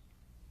currency.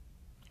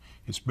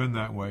 It's been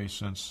that way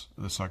since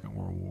the Second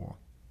World War.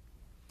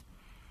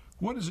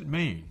 What does it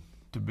mean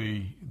to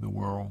be the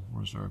world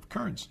reserve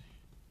currency?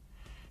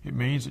 It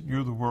means that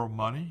you're the world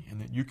money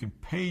and that you can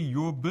pay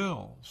your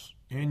bills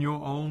in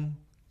your own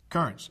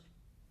currency.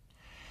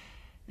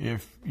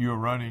 If you're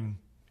running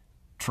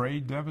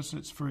trade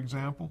deficits, for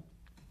example,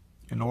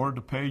 in order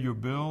to pay your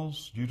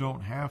bills, you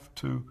don't have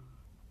to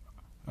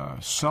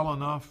sell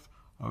enough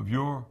of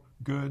your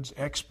goods,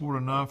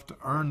 export enough to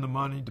earn the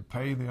money to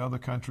pay the other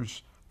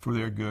countries for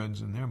their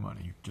goods and their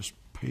money. You just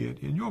pay it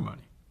in your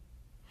money.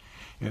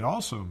 It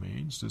also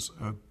means there's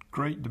a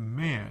great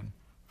demand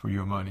for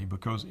your money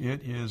because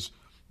it is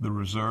the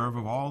reserve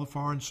of all the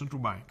foreign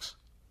central banks.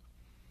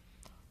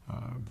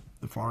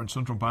 The foreign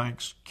central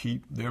banks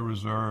keep their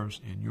reserves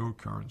in your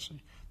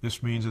currency.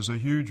 This means there's a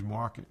huge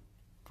market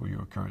for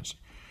your currency.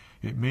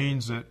 It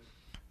means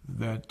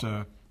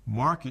that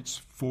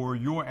markets for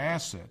your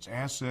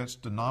assets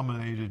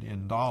denominated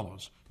in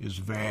dollars, is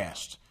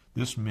vast.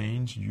 This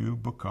means you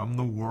become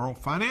the world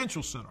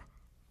financial center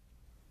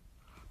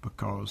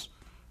because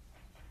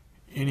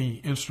any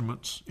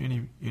instruments,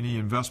 any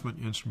investment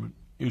instrument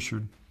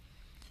issued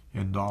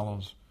in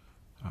dollars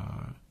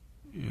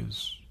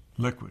is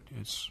liquid.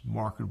 It's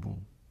marketable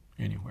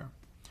anywhere.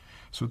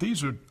 So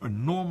these are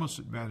enormous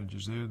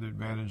advantages. They're the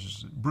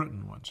advantages that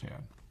Britain once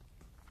had.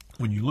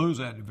 When you lose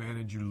that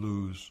advantage, you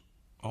lose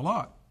a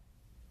lot.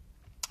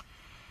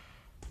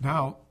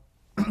 Now,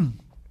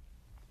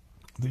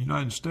 the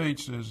United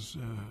States is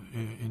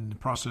in the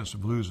process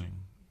of losing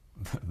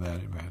that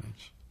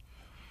advantage.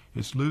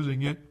 It's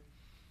losing it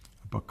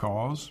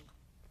because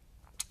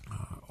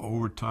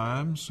over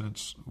time,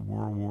 since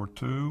World War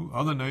II,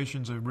 other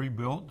nations have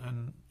rebuilt,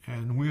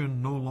 and we are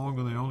no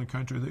longer the only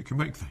country that can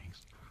make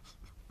things.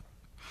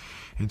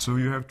 And so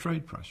you have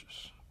trade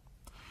pressures.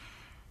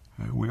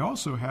 We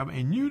also have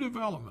a new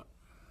development,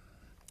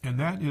 and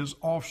that is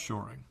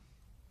offshoring.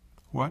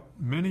 What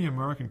many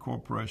American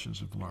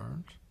corporations have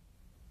learned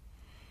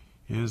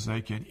is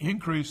they can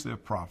increase their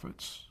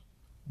profits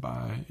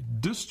by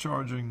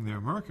discharging the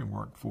American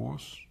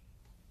workforce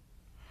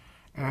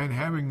and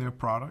having their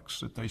products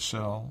that they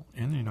sell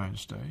in the United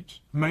States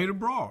made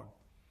abroad,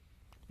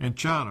 in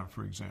China,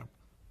 for example,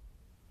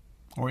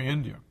 or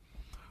India,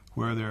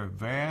 where there are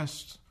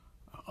vast,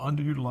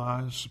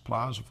 underutilized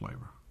supplies of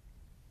labor.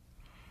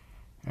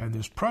 And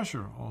there's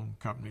pressure on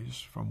companies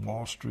from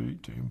Wall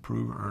Street to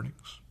improve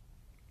earnings.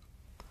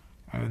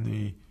 And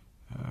the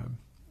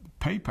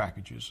pay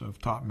packages of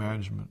top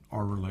management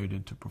are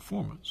related to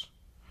performance.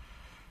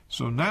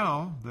 So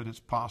now that it's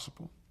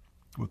possible,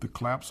 with the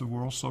collapse of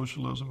world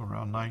socialism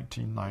around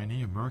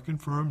 1990, American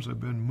firms have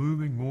been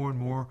moving more and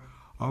more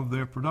of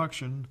their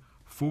production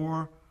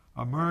for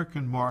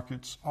American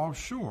markets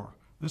offshore.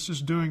 This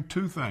is doing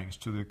two things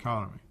to the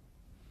economy.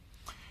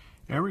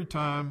 Every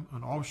time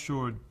an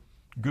offshore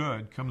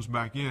good comes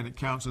back in, it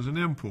counts as an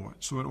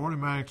import, so it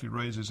automatically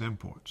raises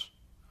imports.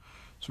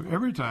 So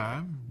every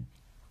time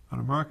an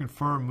American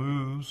firm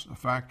moves a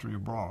factory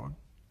abroad,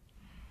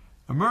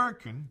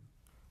 American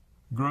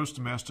gross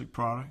domestic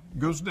product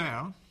goes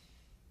down,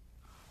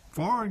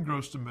 foreign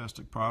gross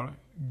domestic product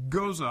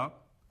goes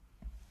up,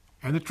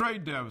 and the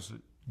trade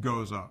deficit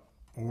goes up,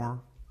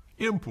 or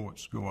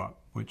imports go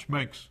up, which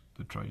makes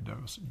the trade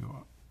deficit go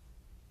up.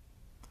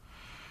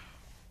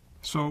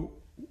 So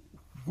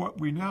what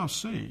we now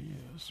see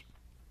is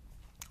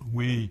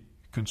we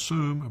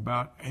consume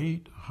about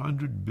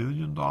 $800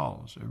 billion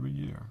every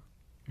year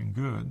in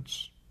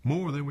goods,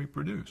 more than we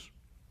produce.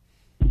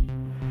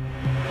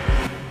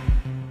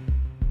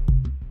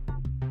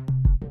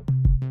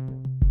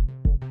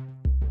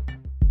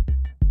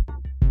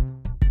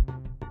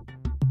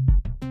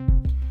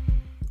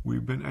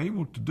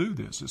 able to do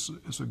this.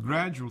 It's a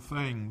gradual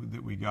thing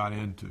that we got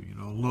into, you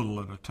know, a little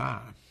at a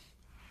time.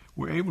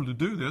 We're able to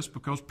do this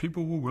because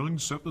people were willing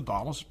to accept the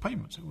dollars as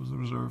payments. It was the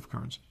reserve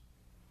currency.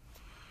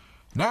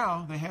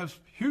 Now they have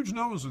huge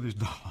numbers of these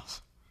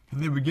dollars,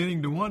 and they're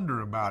beginning to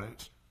wonder about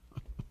it.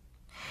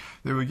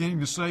 They're beginning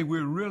to say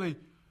we're really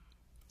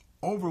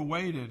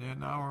overweighted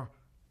in our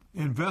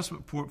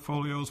investment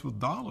portfolios with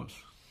dollars.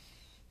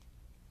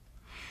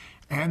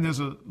 And there's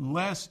a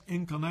less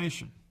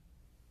inclination.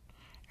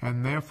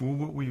 And therefore,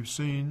 what we've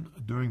seen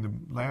during the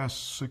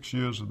last 6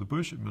 years of the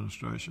Bush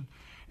administration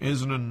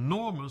is an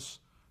enormous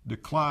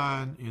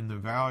decline in the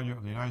value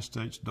of the United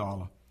States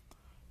dollar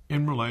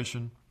in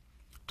relation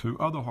to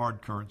other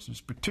hard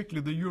currencies,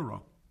 particularly the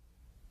euro.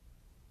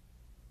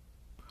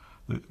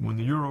 When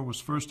the euro was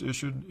first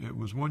issued, it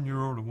was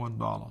 €1 to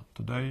 $1.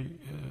 Today,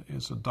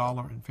 it's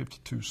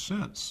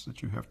 $1.52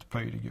 that you have to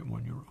pay to get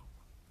 €1.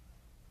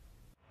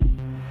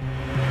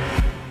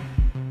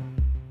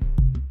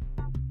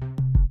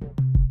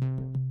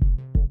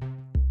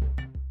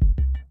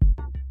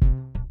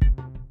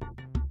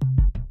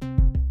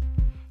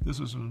 This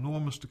is an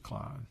enormous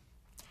decline.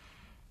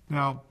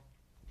 Now,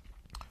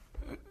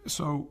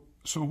 so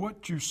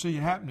what you see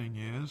happening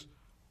is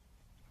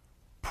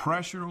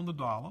pressure on the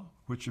dollar,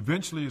 which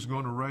eventually is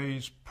going to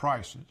raise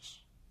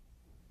prices,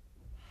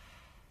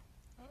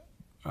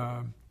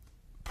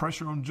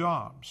 pressure on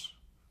jobs.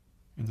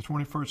 In the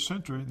 21st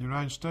century, the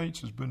United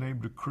States has been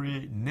able to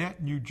create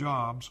net new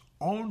jobs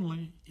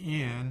only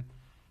in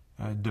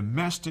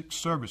domestic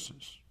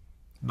services,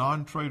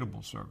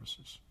 non-tradable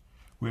services.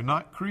 We're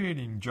not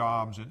creating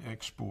jobs in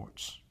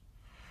exports.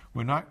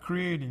 We're not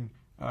creating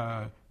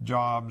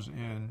jobs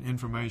in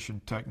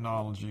information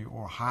technology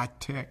or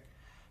high-tech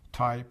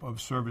type of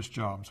service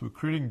jobs. We're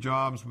creating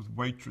jobs with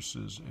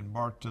waitresses and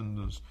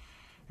bartenders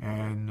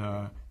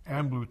and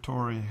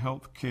ambulatory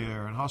health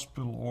care and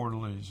hospital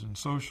orderlies and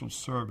social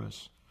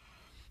service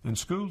and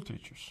school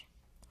teachers.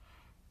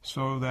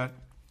 So that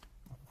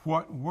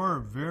what were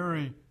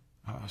very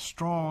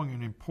strong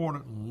and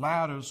important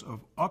ladders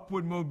of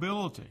upward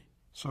mobility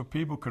so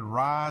people could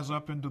rise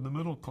up into the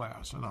middle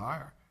class and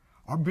higher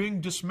are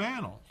being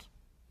dismantled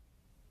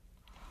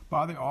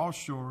by the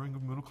offshoring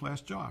of middle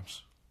class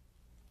jobs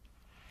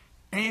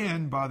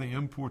and by the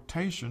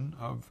importation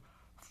of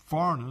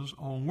foreigners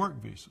on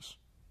work visas.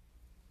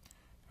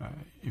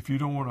 If you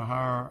don't want to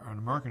hire an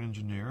American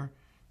engineer,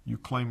 you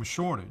claim a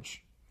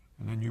shortage,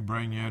 and then you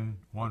bring in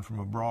one from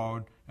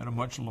abroad at a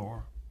much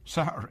lower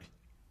salary.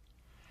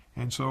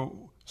 And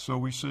so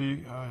we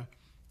see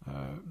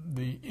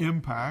the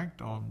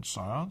impact on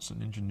science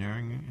and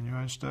engineering in the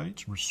United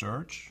States,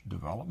 research,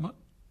 development.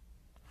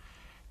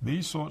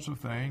 These sorts of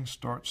things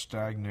start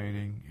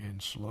stagnating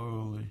and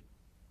slowly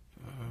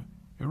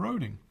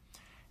eroding.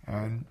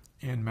 And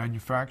in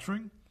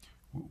manufacturing,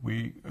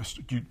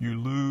 you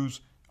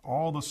lose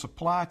all the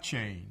supply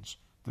chains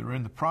that are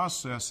in the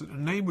process that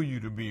enable you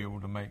to be able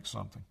to make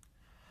something.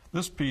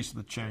 This piece of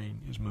the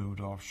chain is moved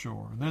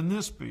offshore, and then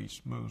this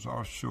piece moves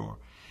offshore.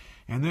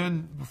 And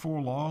then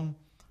before long,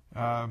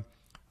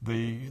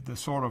 the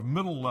sort of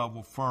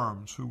middle-level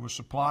firms who were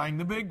supplying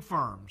the big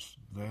firms,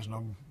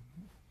 the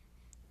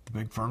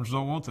big firms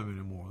don't want them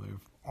anymore.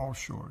 They've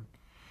offshored.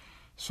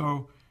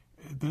 So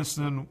this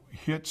then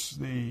hits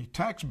the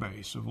tax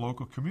base of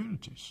local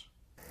communities.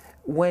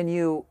 When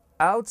you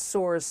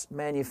outsource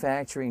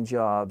manufacturing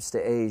jobs to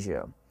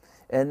Asia,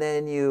 and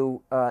then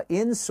you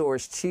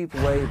insource cheap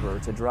labor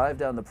to drive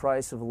down the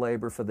price of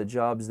labor for the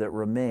jobs that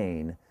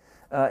remain,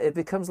 it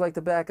becomes like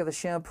the back of the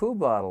shampoo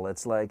bottle.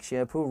 It's like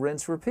shampoo,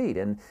 rinse, repeat.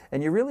 And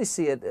you really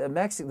see it.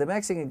 The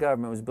Mexican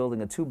government was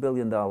building a $2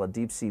 billion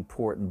deep-sea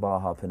port in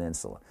Baja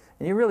Peninsula.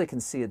 And you really can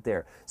see it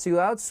there. So you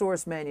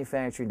outsource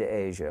manufacturing to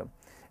Asia.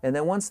 And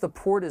then once the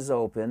port is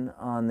open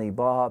on the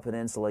Baja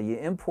Peninsula, you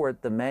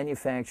import the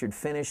manufactured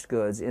finished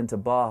goods into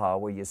Baja,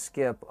 where you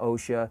skip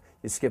OSHA,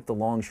 you skip the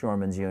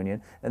Longshoremen's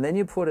Union, and then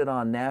you put it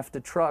on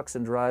NAFTA trucks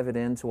and drive it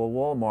into a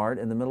Walmart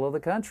in the middle of the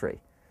country.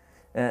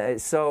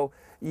 So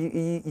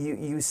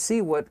you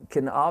see what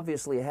can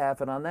obviously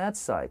happen on that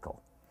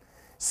cycle.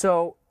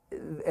 So,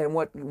 and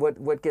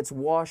what gets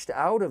washed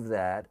out of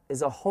that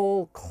is a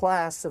whole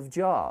class of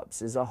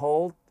jobs, is a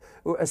whole,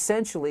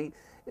 essentially,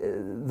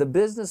 the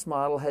business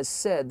model has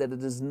said that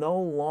it is no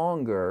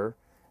longer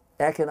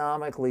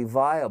economically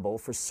viable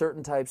for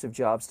certain types of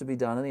jobs to be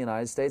done in the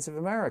United States of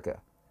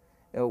America.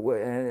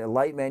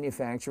 Light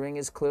manufacturing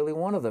is clearly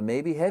one of them.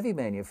 Maybe heavy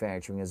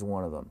manufacturing is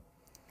one of them.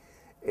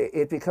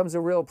 It becomes a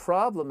real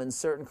problem in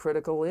certain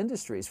critical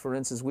industries. For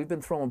instance, we've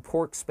been throwing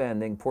pork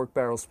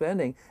barrel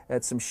spending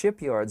at some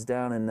shipyards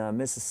down in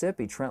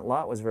Mississippi. Trent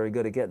Lott was very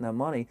good at getting that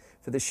money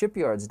for the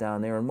shipyards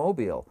down there in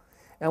Mobile.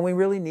 And we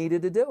really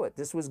needed to do it.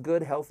 This was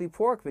good, healthy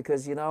pork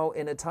because, you know,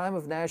 in a time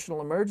of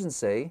national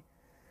emergency,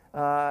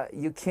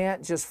 you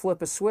can't just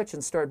flip a switch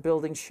and start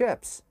building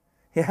ships.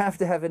 You have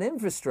to have an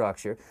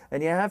infrastructure,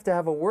 and you have to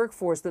have a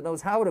workforce that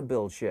knows how to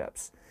build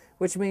ships.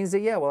 which means that,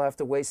 yeah, we'll have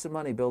to waste some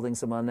money building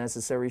some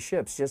unnecessary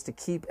ships just to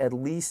keep at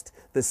least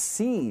the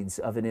seeds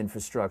of an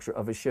infrastructure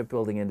of a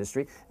shipbuilding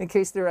industry in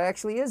case there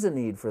actually is a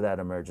need for that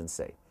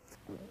emergency.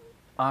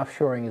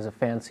 Offshoring is a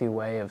fancy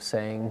way of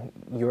saying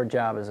your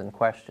job is in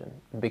question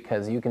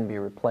because you can be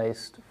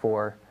replaced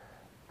for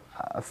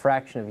a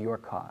fraction of your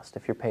cost.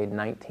 If you're paid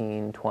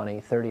 $19,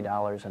 $20,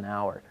 $30 an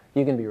hour,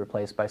 you can be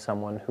replaced by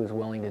someone who's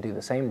willing to do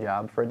the same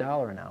job for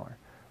 $1 an hour,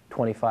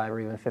 25 or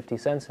even 50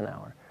 cents an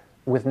hour,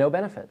 with no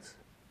benefits,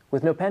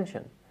 with no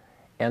pension.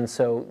 And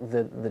so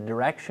the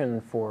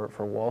direction for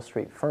Wall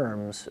Street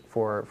firms,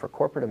 for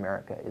corporate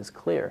America is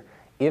clear.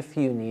 If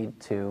you need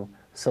to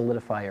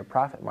solidify your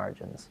profit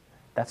margins,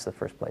 that's the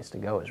first place to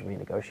go, is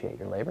renegotiate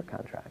your labor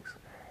contracts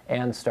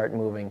and start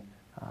moving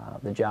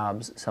the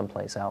jobs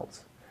someplace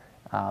else.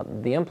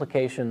 The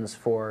implications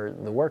for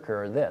the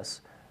worker are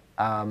this: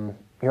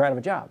 you're out of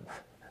a job.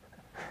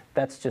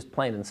 That's just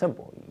plain and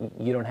simple.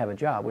 You don't have a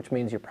job, which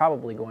means you're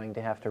probably going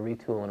to have to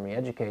retool and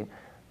re-educate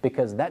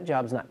because that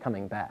job's not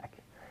coming back.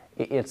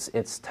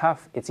 It's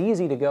tough. It's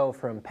easy to go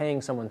from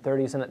paying someone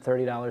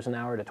 $30 an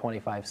hour to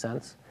 25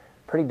 cents.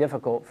 Pretty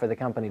difficult for the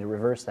company to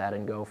reverse that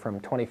and go from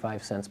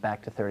 25 cents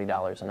back to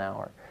 $30 an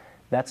hour.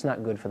 That's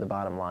not good for the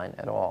bottom line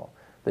at all.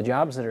 The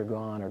jobs that are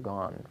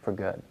gone for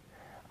good.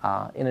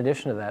 In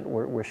addition to that,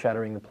 we're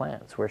shuttering the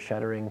plants. We're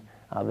shuttering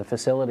the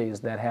facilities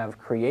that have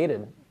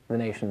created the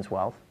nation's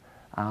wealth.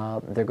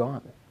 They're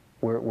gone.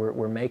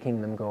 We're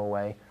making them go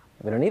away.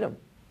 We don't need them.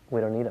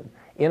 We don't need them.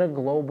 In a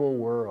global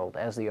world,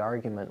 as the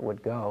argument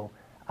would go,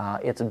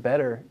 it's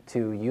better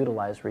to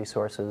utilize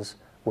resources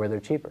where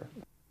they're cheaper.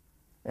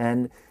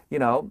 And, you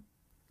know,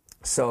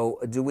 so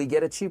do we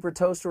get a cheaper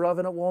toaster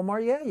oven at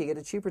Walmart? Yeah, you get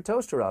a cheaper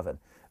toaster oven.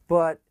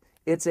 But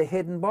it's a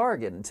hidden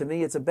bargain. To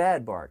me, it's a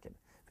bad bargain.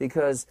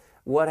 Because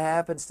what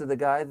happens to the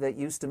guy that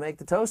used to make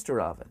the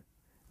toaster oven?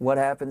 What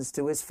happens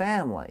to his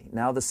family?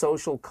 Now the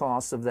social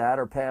costs of that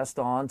are passed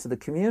on to the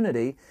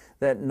community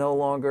that no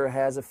longer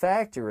has a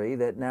factory,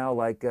 that now,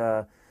 like,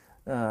 you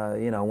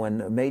know, when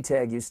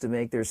Maytag used to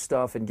make their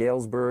stuff in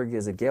Galesburg,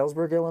 is it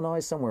Galesburg, Illinois?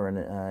 Somewhere in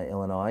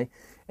Illinois.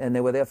 And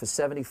they were there for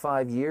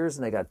 75 years,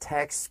 and they got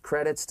tax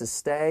credits to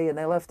stay, and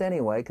they left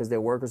anyway because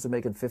their workers were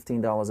making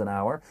 $15 an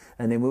hour,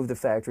 and they moved the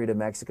factory to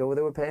Mexico where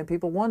they were paying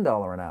people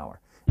 $1 an hour.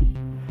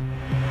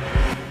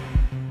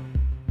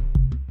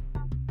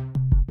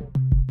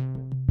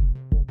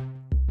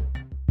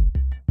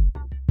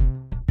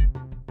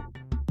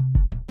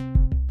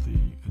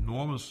 The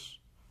enormous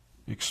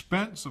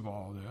expense of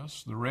all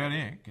this, the red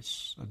ink,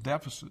 it's a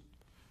deficit,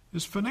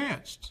 is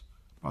financed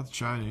by the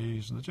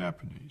Chinese and the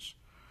Japanese,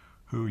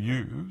 who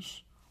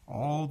use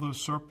all the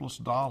surplus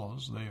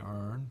dollars they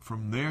earn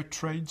from their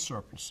trade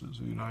surpluses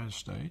of the United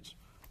States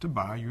to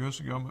buy U.S.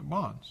 government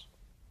bonds.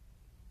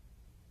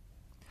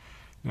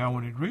 Now,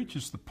 when it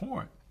reaches the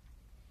point,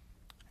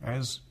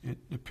 as it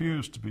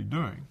appears to be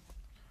doing,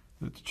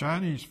 that the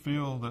Chinese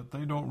feel that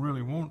they don't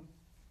really want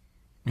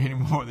any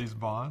more of these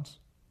bonds,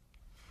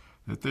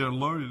 that they're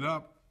loaded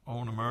up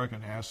on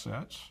American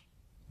assets,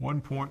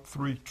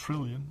 $1.3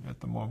 trillion at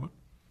the moment,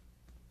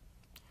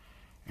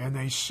 and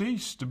they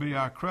cease to be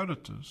our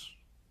creditors,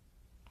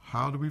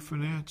 how do we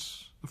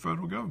finance the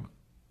federal government?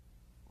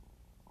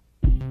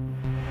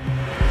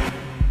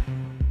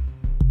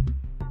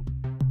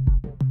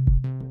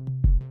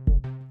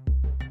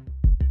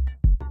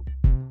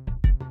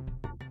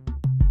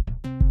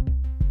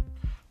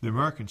 The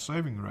American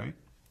saving rate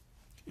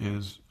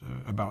is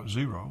about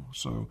zero,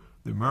 so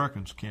the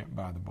Americans can't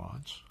buy the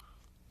bonds.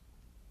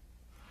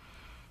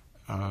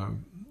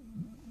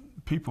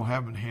 People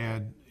haven't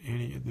had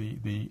any,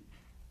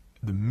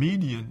 the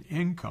median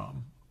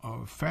income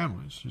of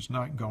families has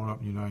not gone up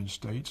in the United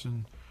States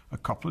in a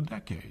couple of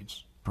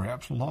decades,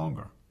 perhaps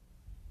longer.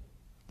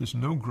 There's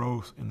no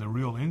growth in the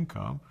real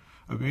income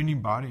of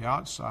anybody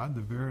outside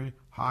the very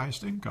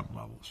highest income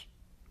levels.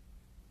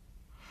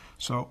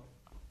 So,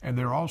 and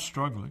they're all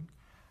struggling.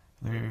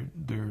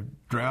 They're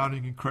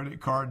drowning in credit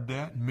card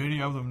debt.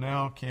 Many of them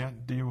now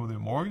can't deal with their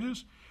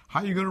mortgages.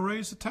 How are you going to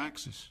raise the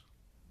taxes?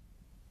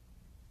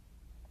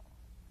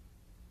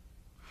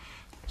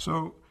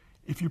 So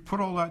if you put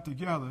all that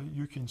together,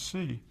 you can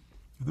see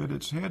that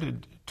it's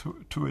headed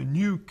to a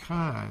new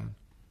kind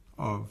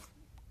of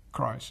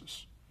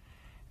crisis.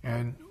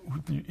 And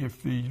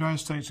if the United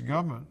States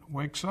government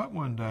wakes up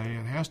one day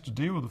and has to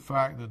deal with the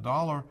fact that the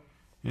dollar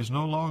is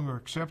no longer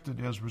accepted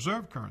as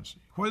reserve currency,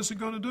 what is it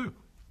going to do?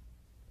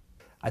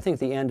 I think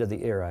the end of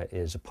the era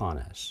is upon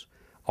us.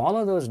 All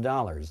of those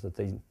dollars that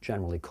they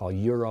generally call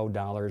euro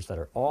dollars that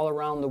are all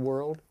around the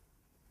world,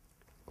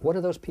 what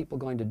are those people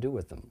going to do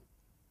with them?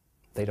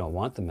 They don't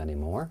want them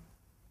anymore.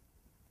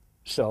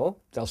 So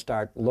they'll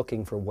start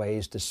looking for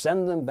ways to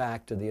send them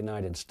back to the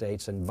United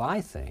States and buy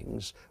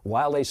things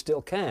while they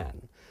still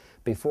can,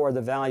 before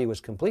the value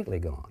is completely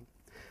gone.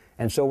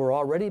 And so we're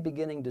already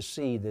beginning to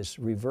see this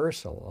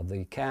reversal of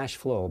the cash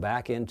flow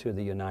back into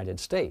the United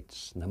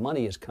States. And the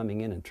money is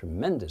coming in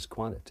tremendous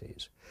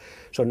quantities.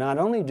 So not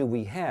only do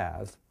we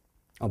have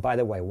Oh, by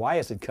the way, why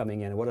is it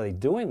coming in? What are they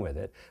doing with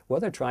it? Well,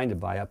 they're trying to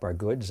buy up our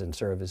goods and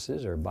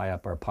services, or buy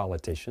up our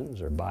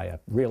politicians, or buy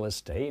up real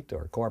estate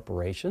or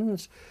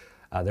corporations.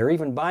 They're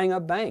even buying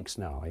up banks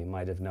now, you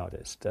might have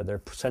noticed.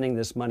 They're sending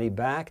this money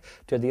back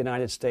to the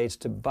United States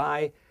to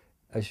buy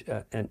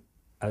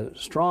a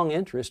strong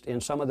interest in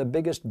some of the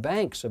biggest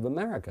banks of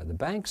America. The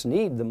banks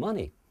need the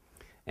money.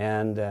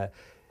 And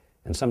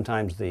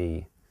sometimes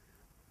the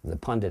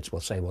pundits will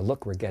say, well,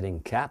 look, we're getting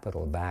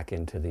capital back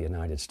into the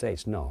United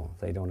States. No,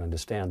 they don't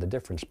understand the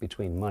difference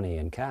between money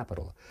and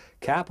capital.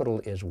 Capital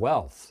is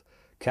wealth.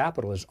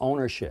 Capital is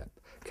ownership.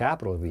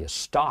 Capital would be a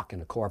stock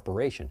in a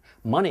corporation.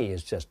 Money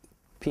is just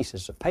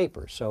pieces of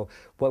paper. So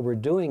what we're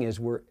doing is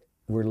we're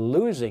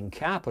losing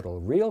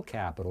capital, real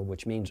capital,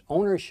 which means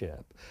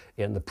ownership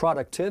in the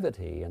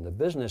productivity and the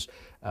business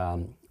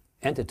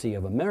entity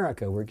of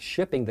America. We're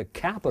shipping the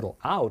capital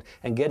out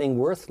and getting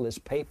worthless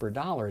paper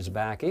dollars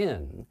back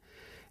in.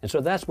 And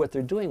so that's what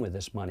they're doing with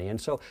this money. And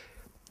so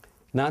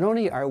not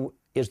only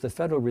is the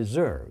Federal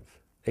Reserve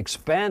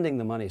expanding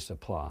the money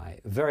supply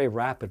very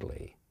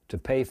rapidly to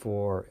pay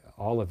for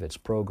all of its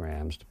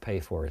programs, to pay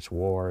for its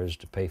wars,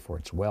 to pay for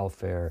its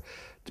welfare,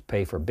 to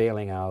pay for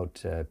bailing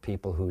out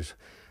people whose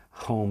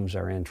homes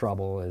are in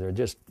trouble. They're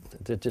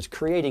just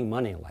creating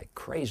money like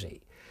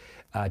crazy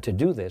to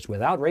do this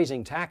without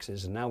raising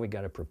taxes. And now we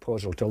got a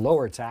proposal to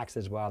lower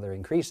taxes while they're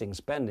increasing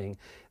spending.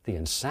 The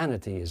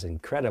insanity is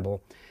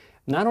incredible.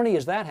 Not only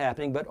is that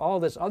happening, but all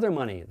this other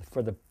money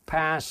for the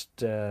past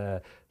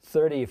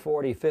 30,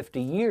 40,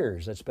 50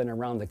 years that's been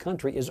around the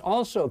country is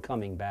also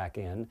coming back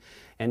in.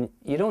 And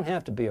you don't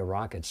have to be a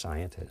rocket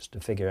scientist to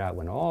figure out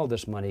when all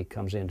this money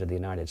comes into the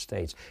United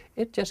States,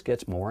 it just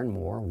gets more and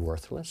more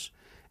worthless.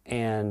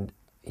 And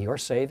your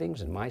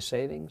savings and my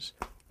savings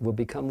will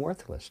become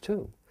worthless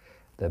too.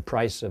 The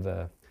price of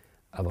a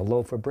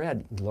loaf of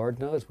bread, Lord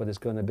knows what it's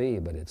going to be,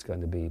 but it's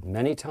going to be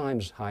many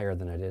times higher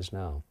than it is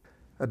now.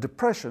 A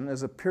depression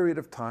is a period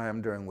of time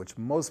during which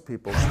most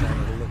people's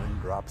standard of living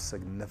drops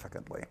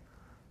significantly.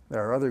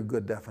 There are other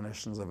good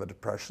definitions of a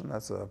depression.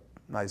 That's a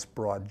nice,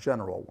 broad,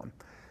 general one.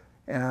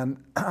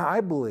 And I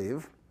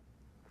believe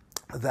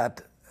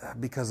that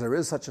because there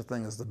is such a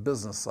thing as the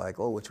business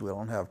cycle, which we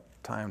don't have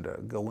time to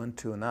go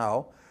into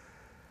now,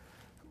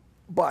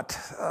 but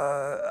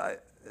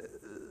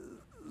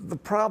the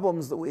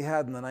problems that we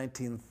had in the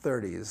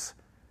 1930s,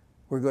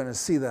 we're going to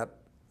see that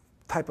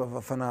type of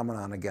a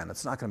phenomenon again.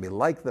 It's not going to be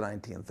like the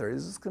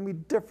 1930s. It's going to be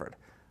different.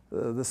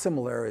 The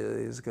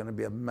similarity is going to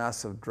be a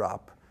massive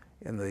drop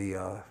in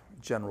the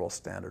general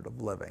standard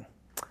of living.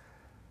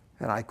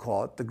 And I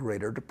call it the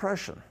Greater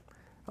Depression.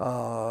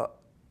 The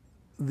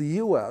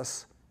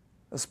U.S.,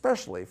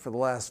 especially for the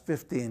last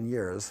 15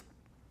 years,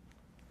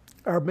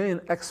 our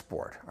main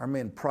export, our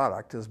main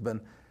product has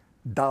been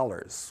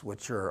dollars,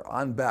 which are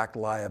unbacked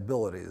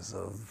liabilities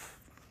of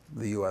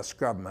the U.S.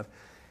 government.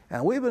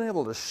 And we've been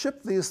able to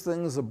ship these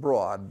things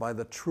abroad by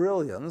the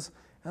trillions,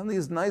 and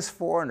these nice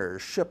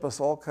foreigners ship us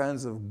all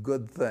kinds of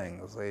good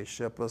things. They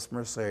ship us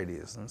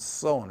Mercedes and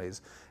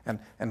Sonys and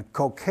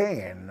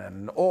cocaine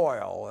and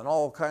oil and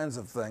all kinds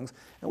of things,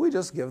 and we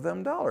just give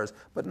them dollars.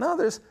 But now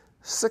there's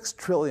 6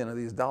 trillion of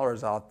these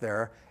dollars out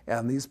there,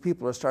 and these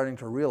people are starting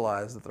to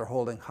realize that they're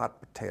holding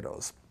hot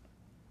potatoes.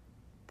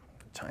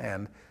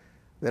 And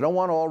they don't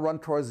want to all run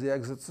towards the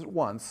exits at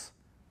once,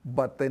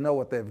 but they know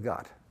what they've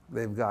got.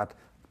 They've got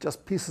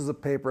just pieces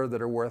of paper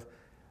that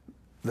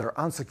are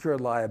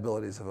unsecured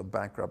liabilities of a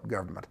bankrupt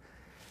government.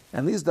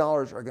 And these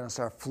dollars are going to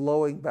start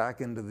flowing back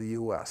into the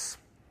U.S.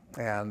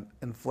 And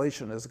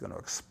inflation is going to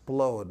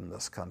explode in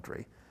this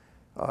country.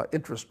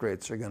 Interest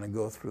rates are going to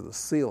go through the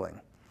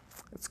ceiling.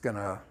 It's going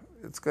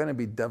to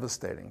be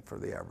devastating for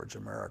the average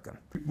American.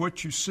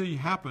 What you see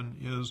happen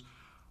is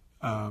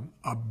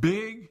a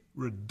big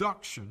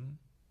reduction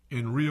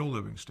in real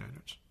living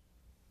standards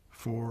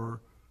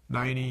for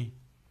 95%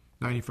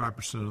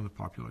 of the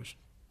population.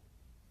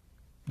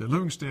 The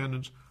living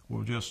standards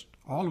will just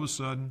all of a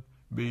sudden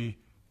be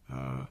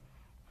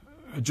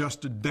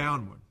adjusted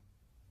downward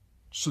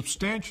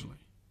substantially.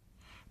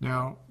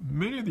 Now,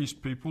 many of these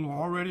people are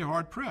already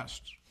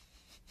hard-pressed.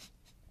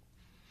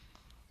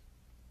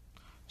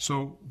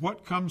 So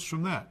what comes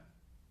from that?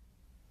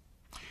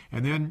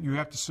 And then you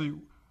have to see,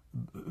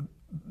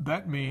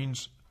 that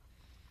means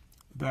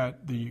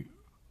that the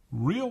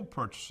real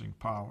purchasing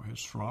power has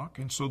shrunk,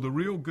 and so the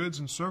real goods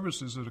and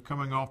services that are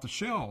coming off the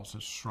shelves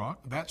has shrunk.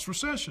 That's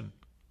recession.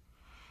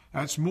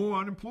 That's more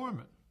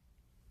unemployment.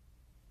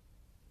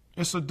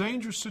 It's a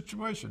dangerous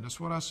situation. That's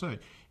what I say.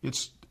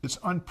 It's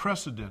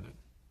unprecedented.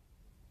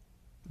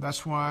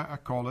 That's why I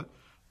call it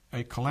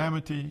a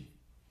calamity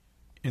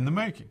in the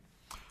making.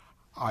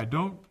 I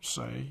don't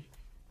say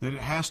that it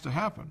has to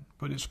happen,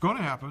 but it's going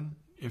to happen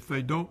if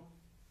they don't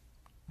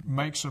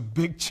make some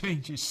big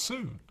changes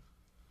soon.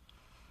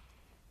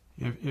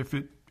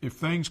 If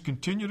things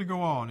continue to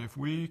go on, if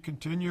we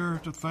continue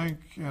to think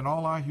in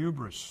all our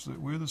hubris that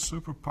we're the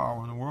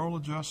superpower and the world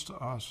adjusts to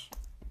us,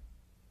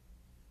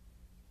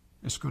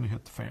 it's going to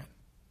hit the fan,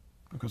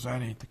 because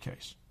that ain't the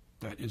case.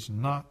 That is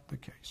not the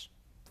case.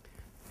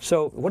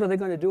 So what are they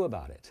going to do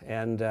about it?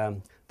 And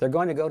they're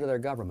going to go to their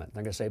government.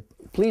 They're going to say,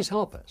 please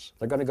help us.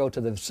 They're going to go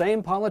to the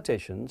same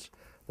politicians,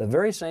 the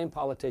very same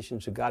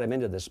politicians who got them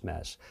into this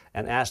mess,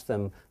 and ask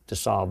them to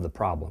solve the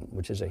problem,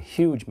 which is a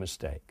huge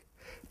mistake,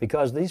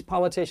 because these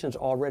politicians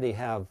already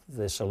have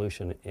the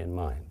solution in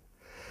mind.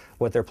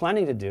 What they're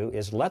planning to do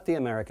is let the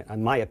American,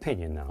 in my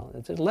opinion now,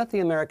 is let the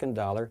American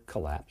dollar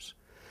collapse.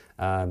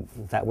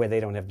 That way they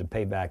don't have to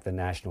pay back the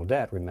national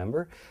debt,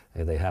 remember?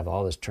 They have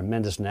all this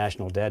tremendous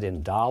national debt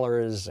in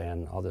dollars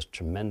and all this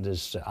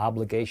tremendous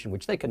obligation,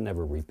 which they can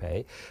never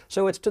repay.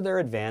 So it's to their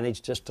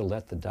advantage just to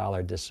let the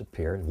dollar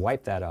disappear and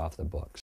wipe that off the books.